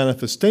in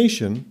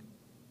manifestation.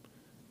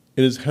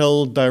 It is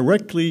held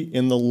directly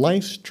in the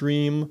life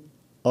stream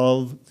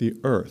of the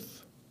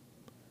earth,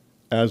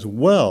 as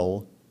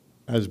well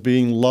as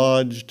being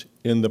lodged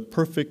in the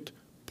perfect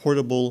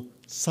portable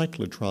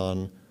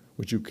cyclotron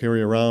which you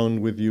carry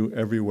around with you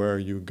everywhere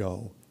you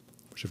go,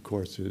 which of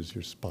course is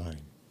your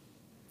spine.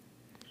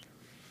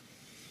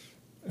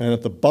 And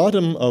at the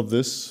bottom of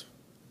this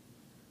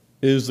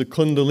is the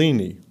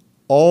kundalini,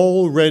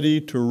 all ready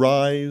to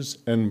rise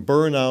and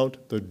burn out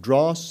the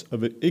dross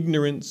of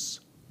ignorance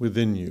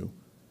within you.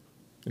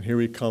 And here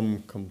we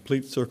come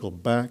complete circle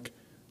back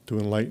to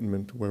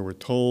enlightenment, where we're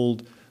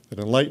told that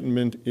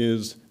enlightenment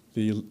is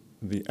the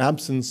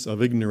absence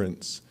of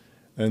ignorance.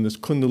 And this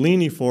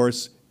kundalini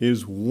force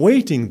is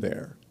waiting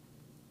there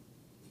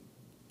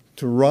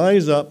to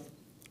rise up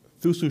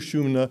through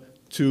sushumna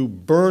to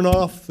burn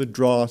off the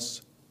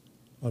dross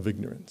of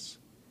ignorance.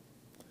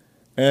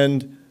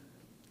 And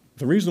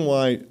the reason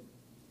why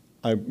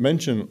I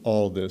mention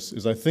all this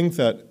is I think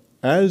that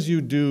as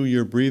you do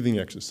your breathing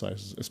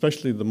exercises,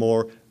 especially the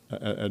more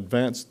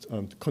advanced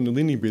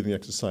kundalini breathing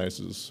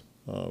exercises,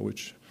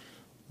 which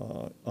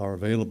are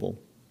available,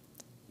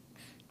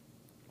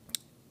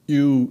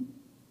 you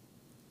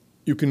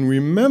can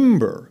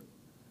remember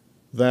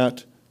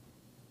that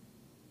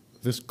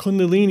this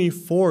kundalini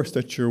force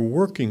that you're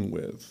working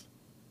with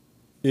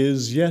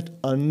is yet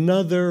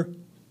another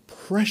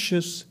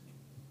precious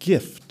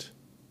gift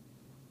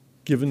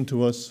given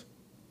to us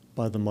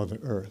by the Mother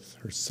Earth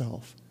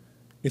herself.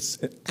 It's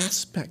an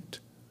aspect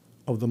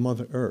of the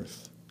Mother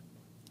Earth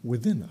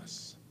within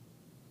us.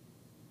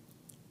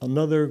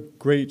 Another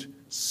great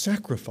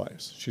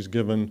sacrifice she's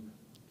given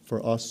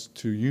for us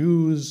to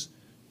use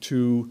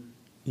to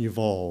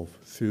evolve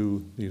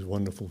through these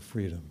wonderful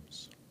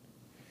freedoms.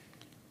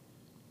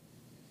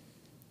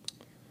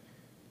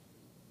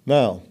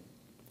 Now,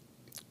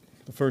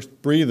 the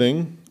first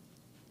breathing,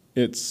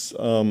 it's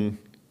the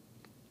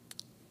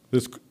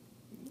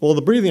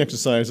breathing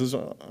exercises,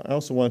 I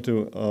also want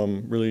to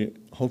really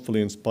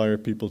hopefully inspire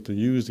people to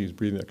use these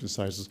breathing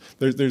exercises.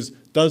 There's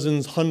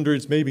dozens,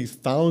 hundreds, maybe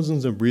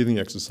thousands of breathing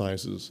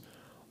exercises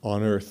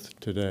on Earth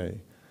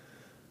today.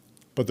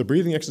 But the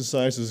breathing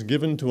exercises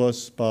given to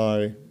us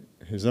by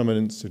His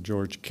Eminence Sir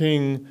George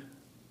King,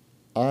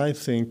 I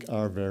think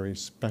are very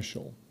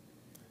special.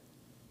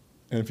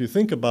 And if you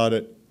think about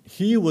it,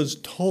 he was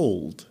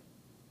told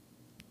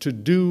to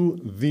do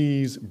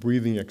these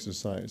breathing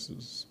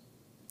exercises.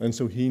 And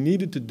so he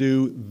needed to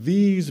do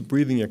these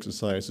breathing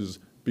exercises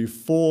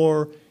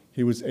before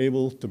he was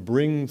able to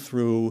bring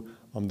through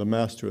the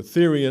Master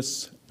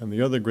Aetherius and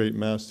the other great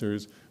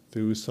masters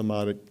through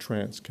somatic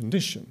trance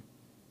condition.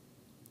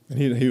 And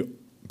he,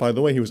 by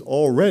the way, he was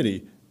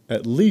already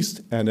at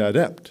least an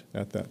adept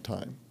at that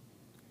time.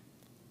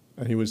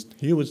 And he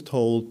was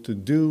told to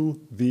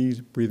do these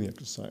breathing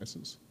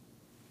exercises.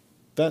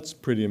 That's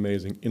pretty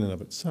amazing in and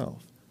of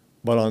itself.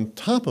 But on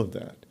top of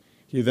that,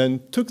 he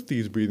then took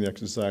these breathing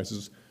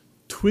exercises,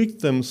 tweaked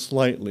them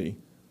slightly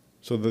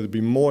so that they'd be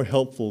more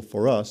helpful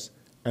for us,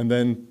 and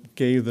then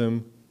gave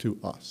them to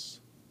us.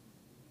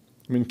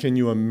 I mean, can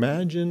you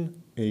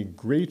imagine a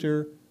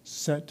greater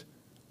set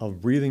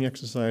of breathing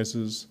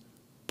exercises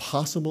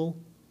possible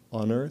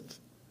on Earth?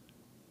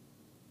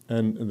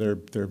 And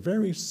they're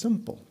very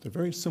simple. They're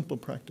very simple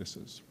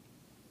practices.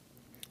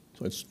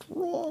 So I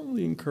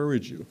strongly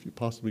encourage you, if you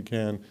possibly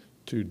can,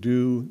 to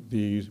do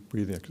these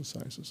breathing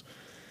exercises.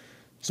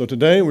 So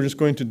today we're just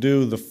going to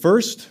do the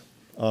first,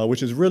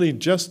 which is really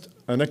just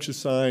an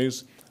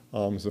exercise.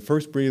 It's the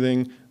first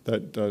breathing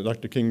that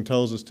Dr. King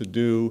tells us to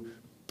do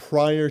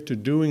prior to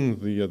doing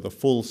the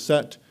full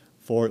set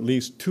for at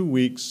least 2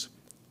 weeks,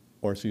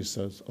 or as he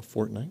says, a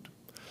fortnight,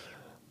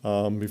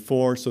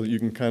 before, so that you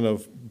can kind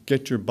of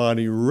get your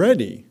body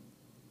ready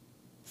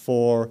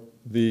for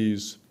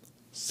these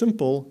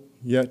simple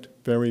yet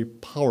very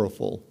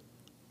powerful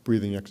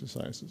breathing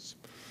exercises.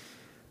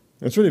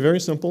 And it's really very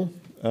simple.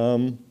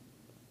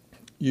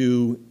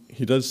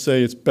 He does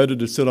say it's better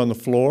to sit on the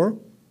floor.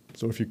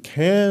 So if you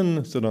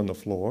can sit on the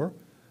floor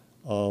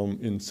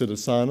in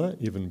Siddhasana,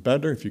 even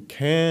better. If you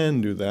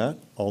can do that,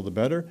 all the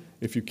better.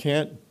 If you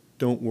can't,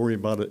 don't worry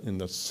about it in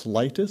the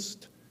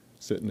slightest.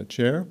 Sit in a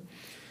chair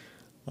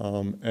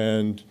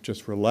and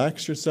just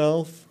relax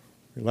yourself,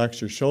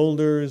 relax your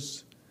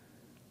shoulders,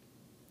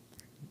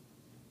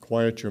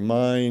 quiet your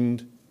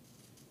mind,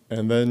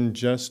 and then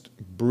just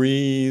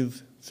breathe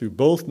through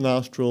both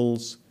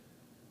nostrils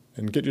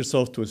and get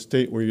yourself to a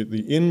state where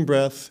the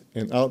in-breath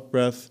and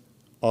out-breath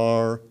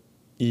are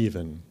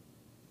even.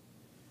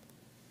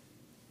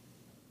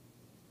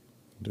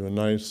 Do a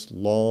nice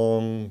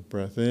long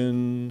breath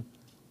in,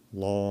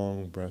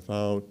 long breath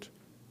out,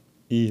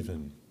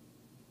 even.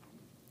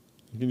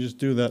 You can just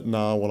do that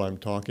now while I'm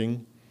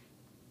talking.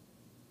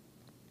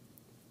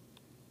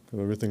 Have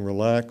everything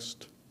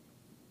relaxed.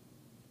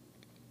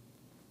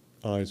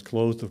 Eyes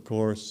closed, of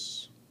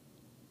course.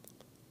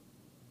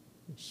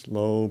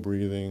 Slow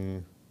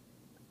breathing.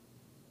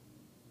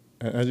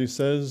 As he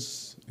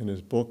says in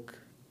his book,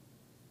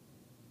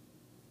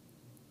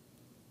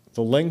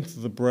 the length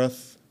of the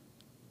breath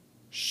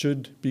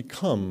should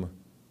become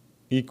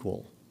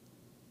equal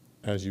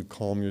as you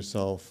calm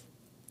yourself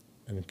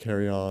and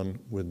carry on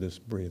with this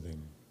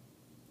breathing.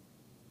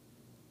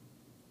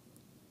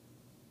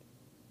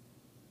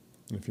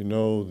 And if you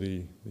know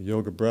the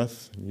yoga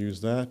breath,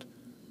 use that.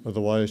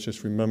 Otherwise,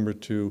 just remember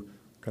to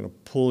kind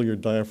of pull your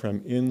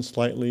diaphragm in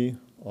slightly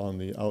on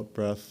the out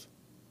breath,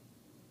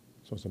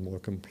 so it's a more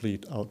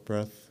complete out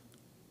breath.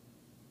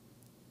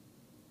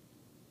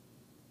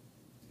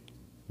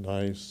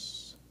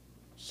 Nice,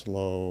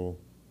 slow,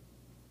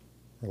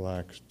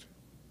 relaxed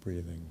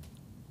breathing.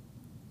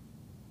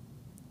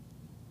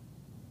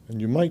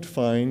 And you might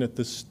find at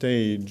this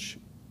stage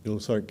you'll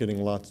start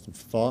getting lots of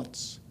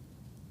thoughts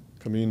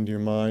coming into your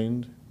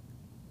mind.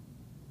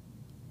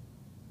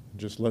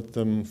 Just let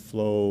them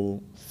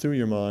flow through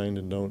your mind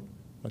and don't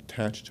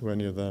attach to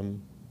any of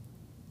them.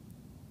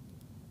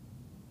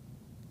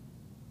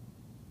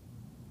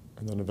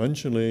 And then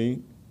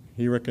eventually,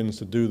 he reckons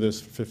to do this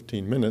for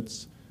 15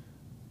 minutes,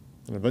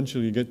 and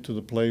eventually you get to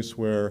the place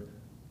where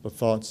the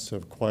thoughts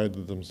have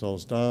quieted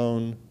themselves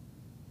down,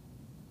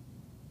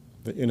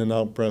 the in and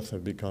out breath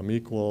have become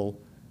equal,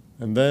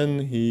 and then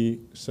he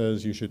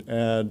says you should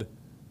add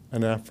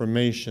an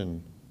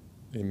affirmation,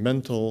 a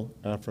mental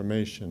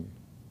affirmation.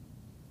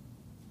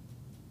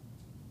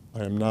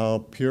 I am now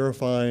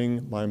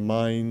purifying my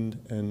mind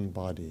and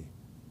body.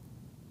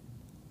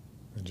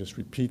 And just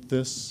repeat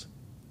this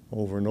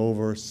over and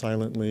over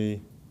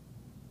silently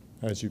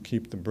as you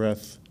keep the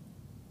breath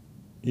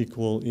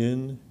equal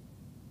in,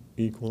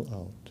 equal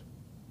out.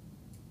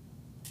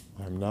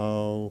 I'm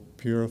now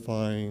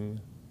purifying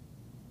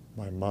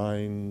my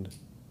mind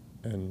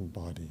and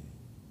body.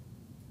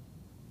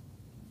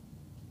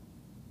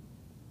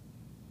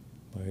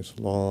 Nice,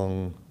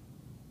 long,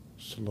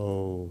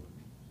 slow,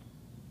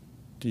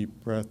 deep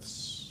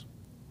breaths.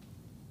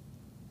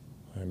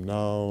 I'm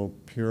now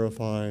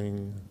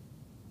purifying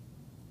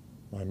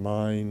my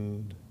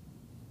mind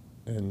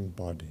and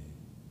body.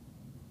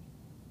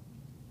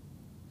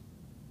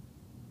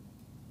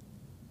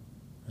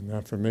 An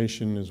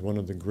affirmation is one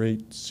of the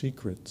great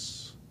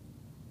secrets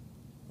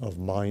of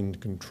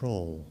mind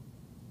control.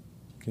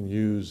 You can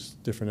use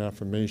different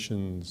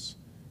affirmations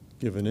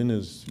given in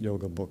his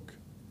yoga book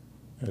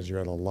as you're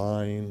at a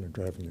line or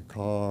driving your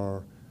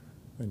car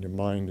and your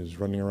mind is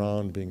running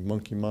around being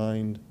monkey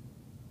mind.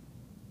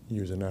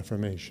 Use an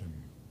affirmation.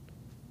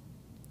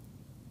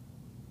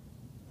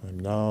 I'm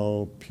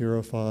now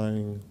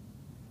purifying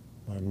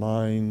my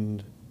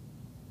mind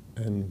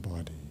and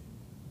body.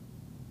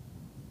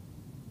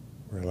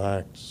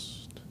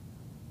 Relaxed.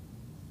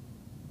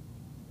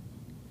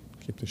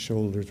 Keep the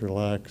shoulders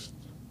relaxed,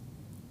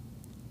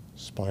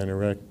 spine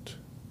erect,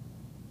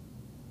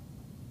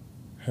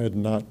 head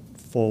not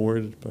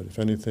forward, but if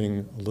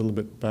anything, a little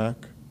bit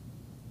back.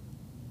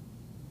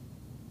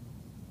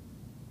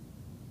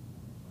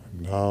 I'm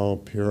now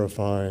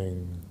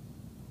purifying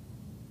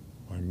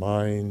my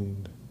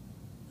mind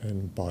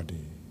and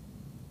body.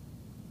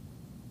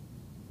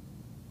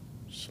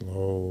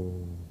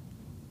 Slow,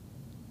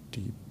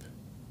 deep,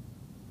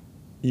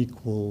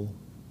 equal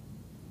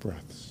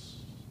breaths.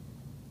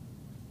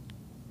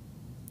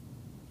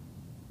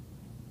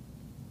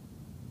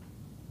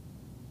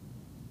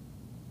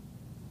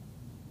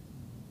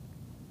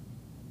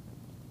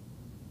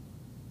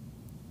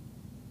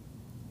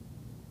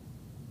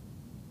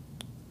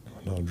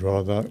 And I'll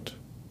draw that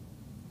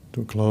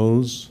to a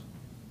close.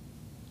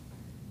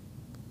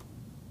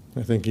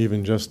 I think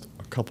even just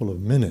a couple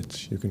of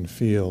minutes you can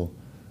feel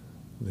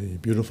the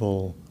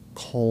beautiful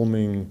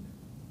calming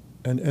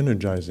and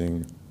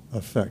energizing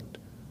effect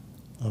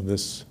of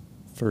this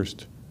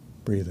first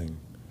breathing.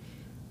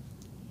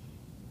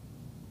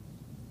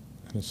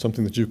 And it's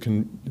something that you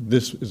can,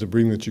 this is a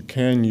breathing that you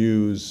can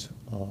use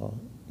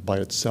by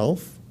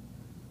itself.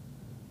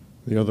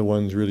 The other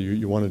ones really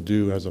you want to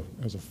do as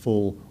a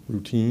full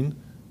routine,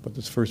 but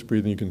this first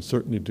breathing you can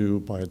certainly do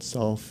by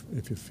itself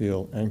if you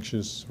feel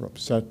anxious or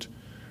upset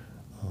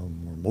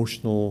or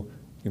emotional.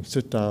 You can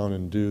sit down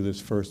and do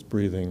this first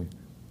breathing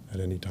at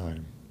any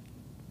time.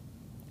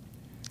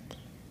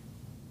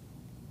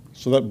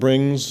 So that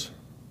brings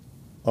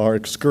our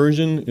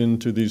excursion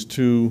into these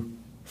two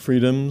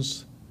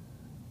freedoms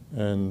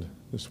and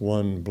this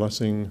one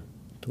blessing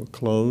to a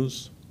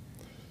close.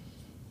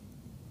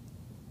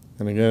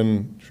 And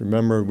again,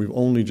 remember, we've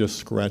only just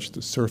scratched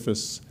the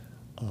surface.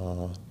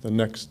 The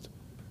next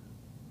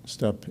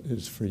step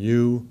is for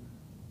you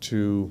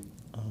to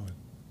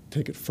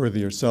take it further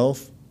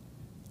yourself,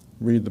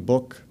 read the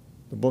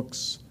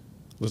books,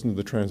 listen to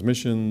the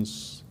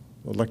transmissions,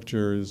 the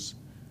lectures,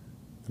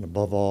 and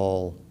above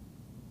all,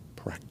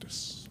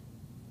 practice.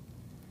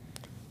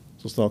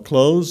 So let's now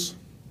close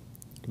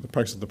with the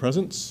practice of the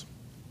presence.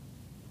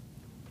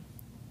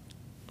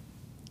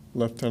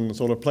 Left hand on the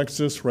solar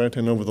plexus, right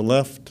hand over the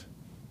left.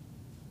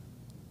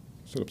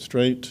 Sit up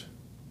straight.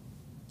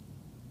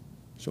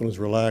 Shoulders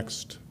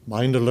relaxed,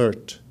 mind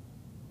alert.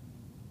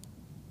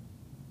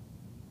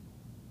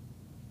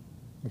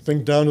 And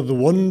think down to the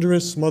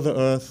wondrous Mother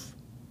Earth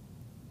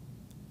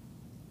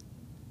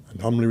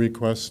and humbly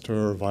request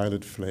her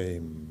violet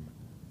flame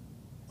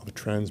of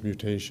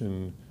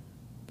transmutation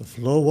to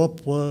flow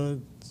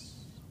upwards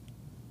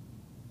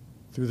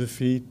through the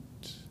feet,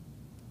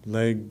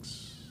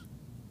 legs,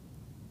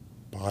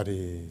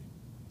 body,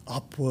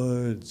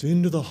 upwards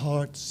into the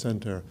heart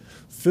center.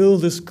 Fill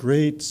this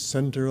great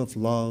center of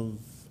love,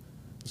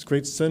 this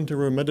great center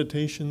where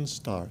meditation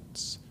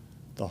starts,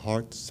 the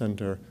heart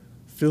center.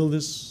 Fill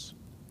this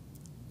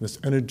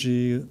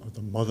energy of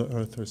the Mother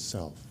Earth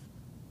herself.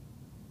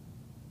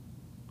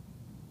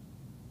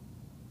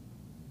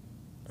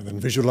 And then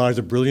visualize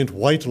a brilliant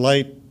white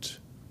light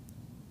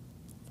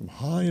from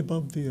high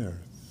above the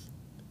earth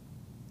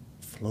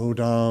flow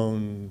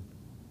down,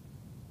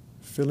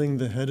 filling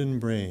the head and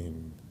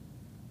brain.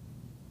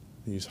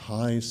 These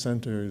high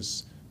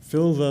centers,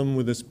 fill them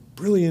with this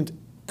brilliant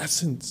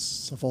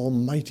essence of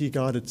Almighty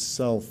God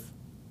itself.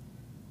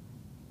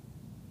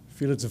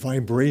 Feel its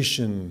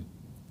vibration,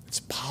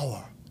 its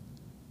power,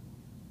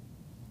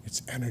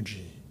 its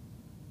energy.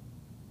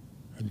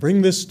 And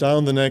bring this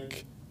down the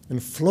neck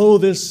and flow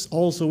this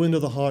also into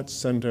the heart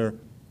center.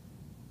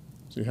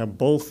 So you have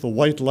both the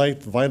white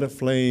light, violet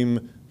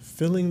flame,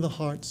 filling the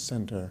heart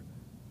center.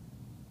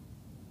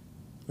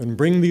 And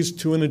bring these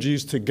two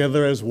energies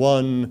together as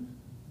one,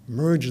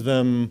 merge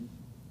them,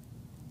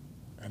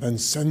 and then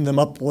send them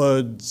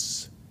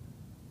upwards,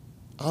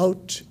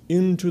 out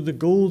into the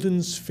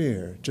golden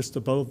sphere just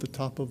above the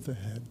top of the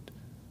head,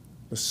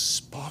 the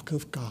spark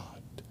of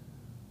God.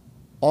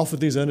 Offer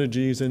these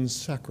energies in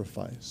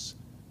sacrifice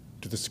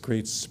to this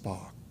great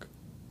spark.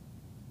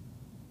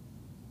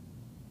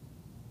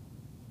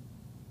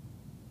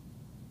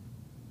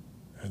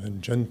 And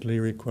then gently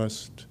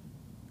request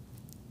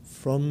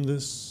from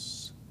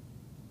this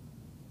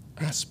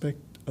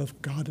aspect of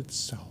God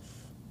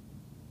itself,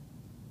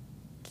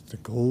 that the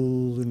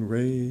golden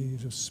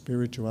rays of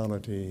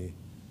spirituality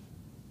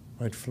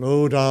might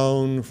flow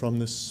down from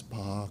this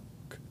spark,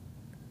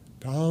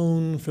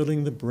 down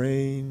filling the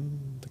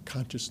brain, the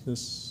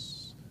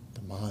consciousness,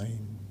 the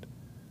mind,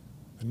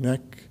 the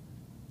neck,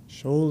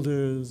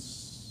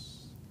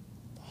 shoulders,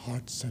 the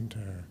heart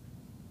center,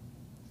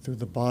 through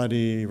the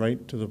body,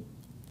 right to the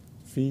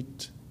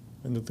feet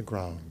and to the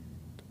ground.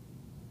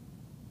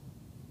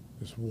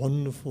 This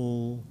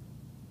wonderful,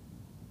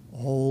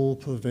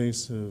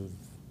 all-pervasive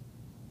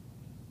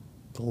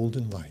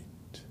golden light.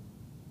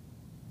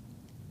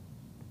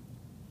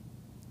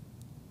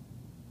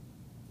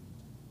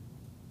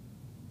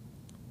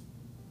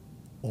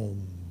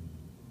 Om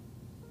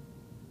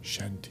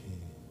Shanti,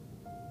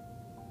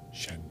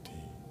 Shanti,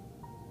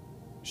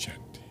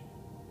 Shanti.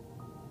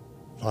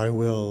 Thy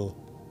will,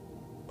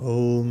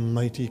 O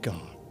mighty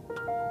God,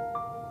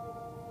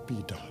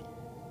 be done.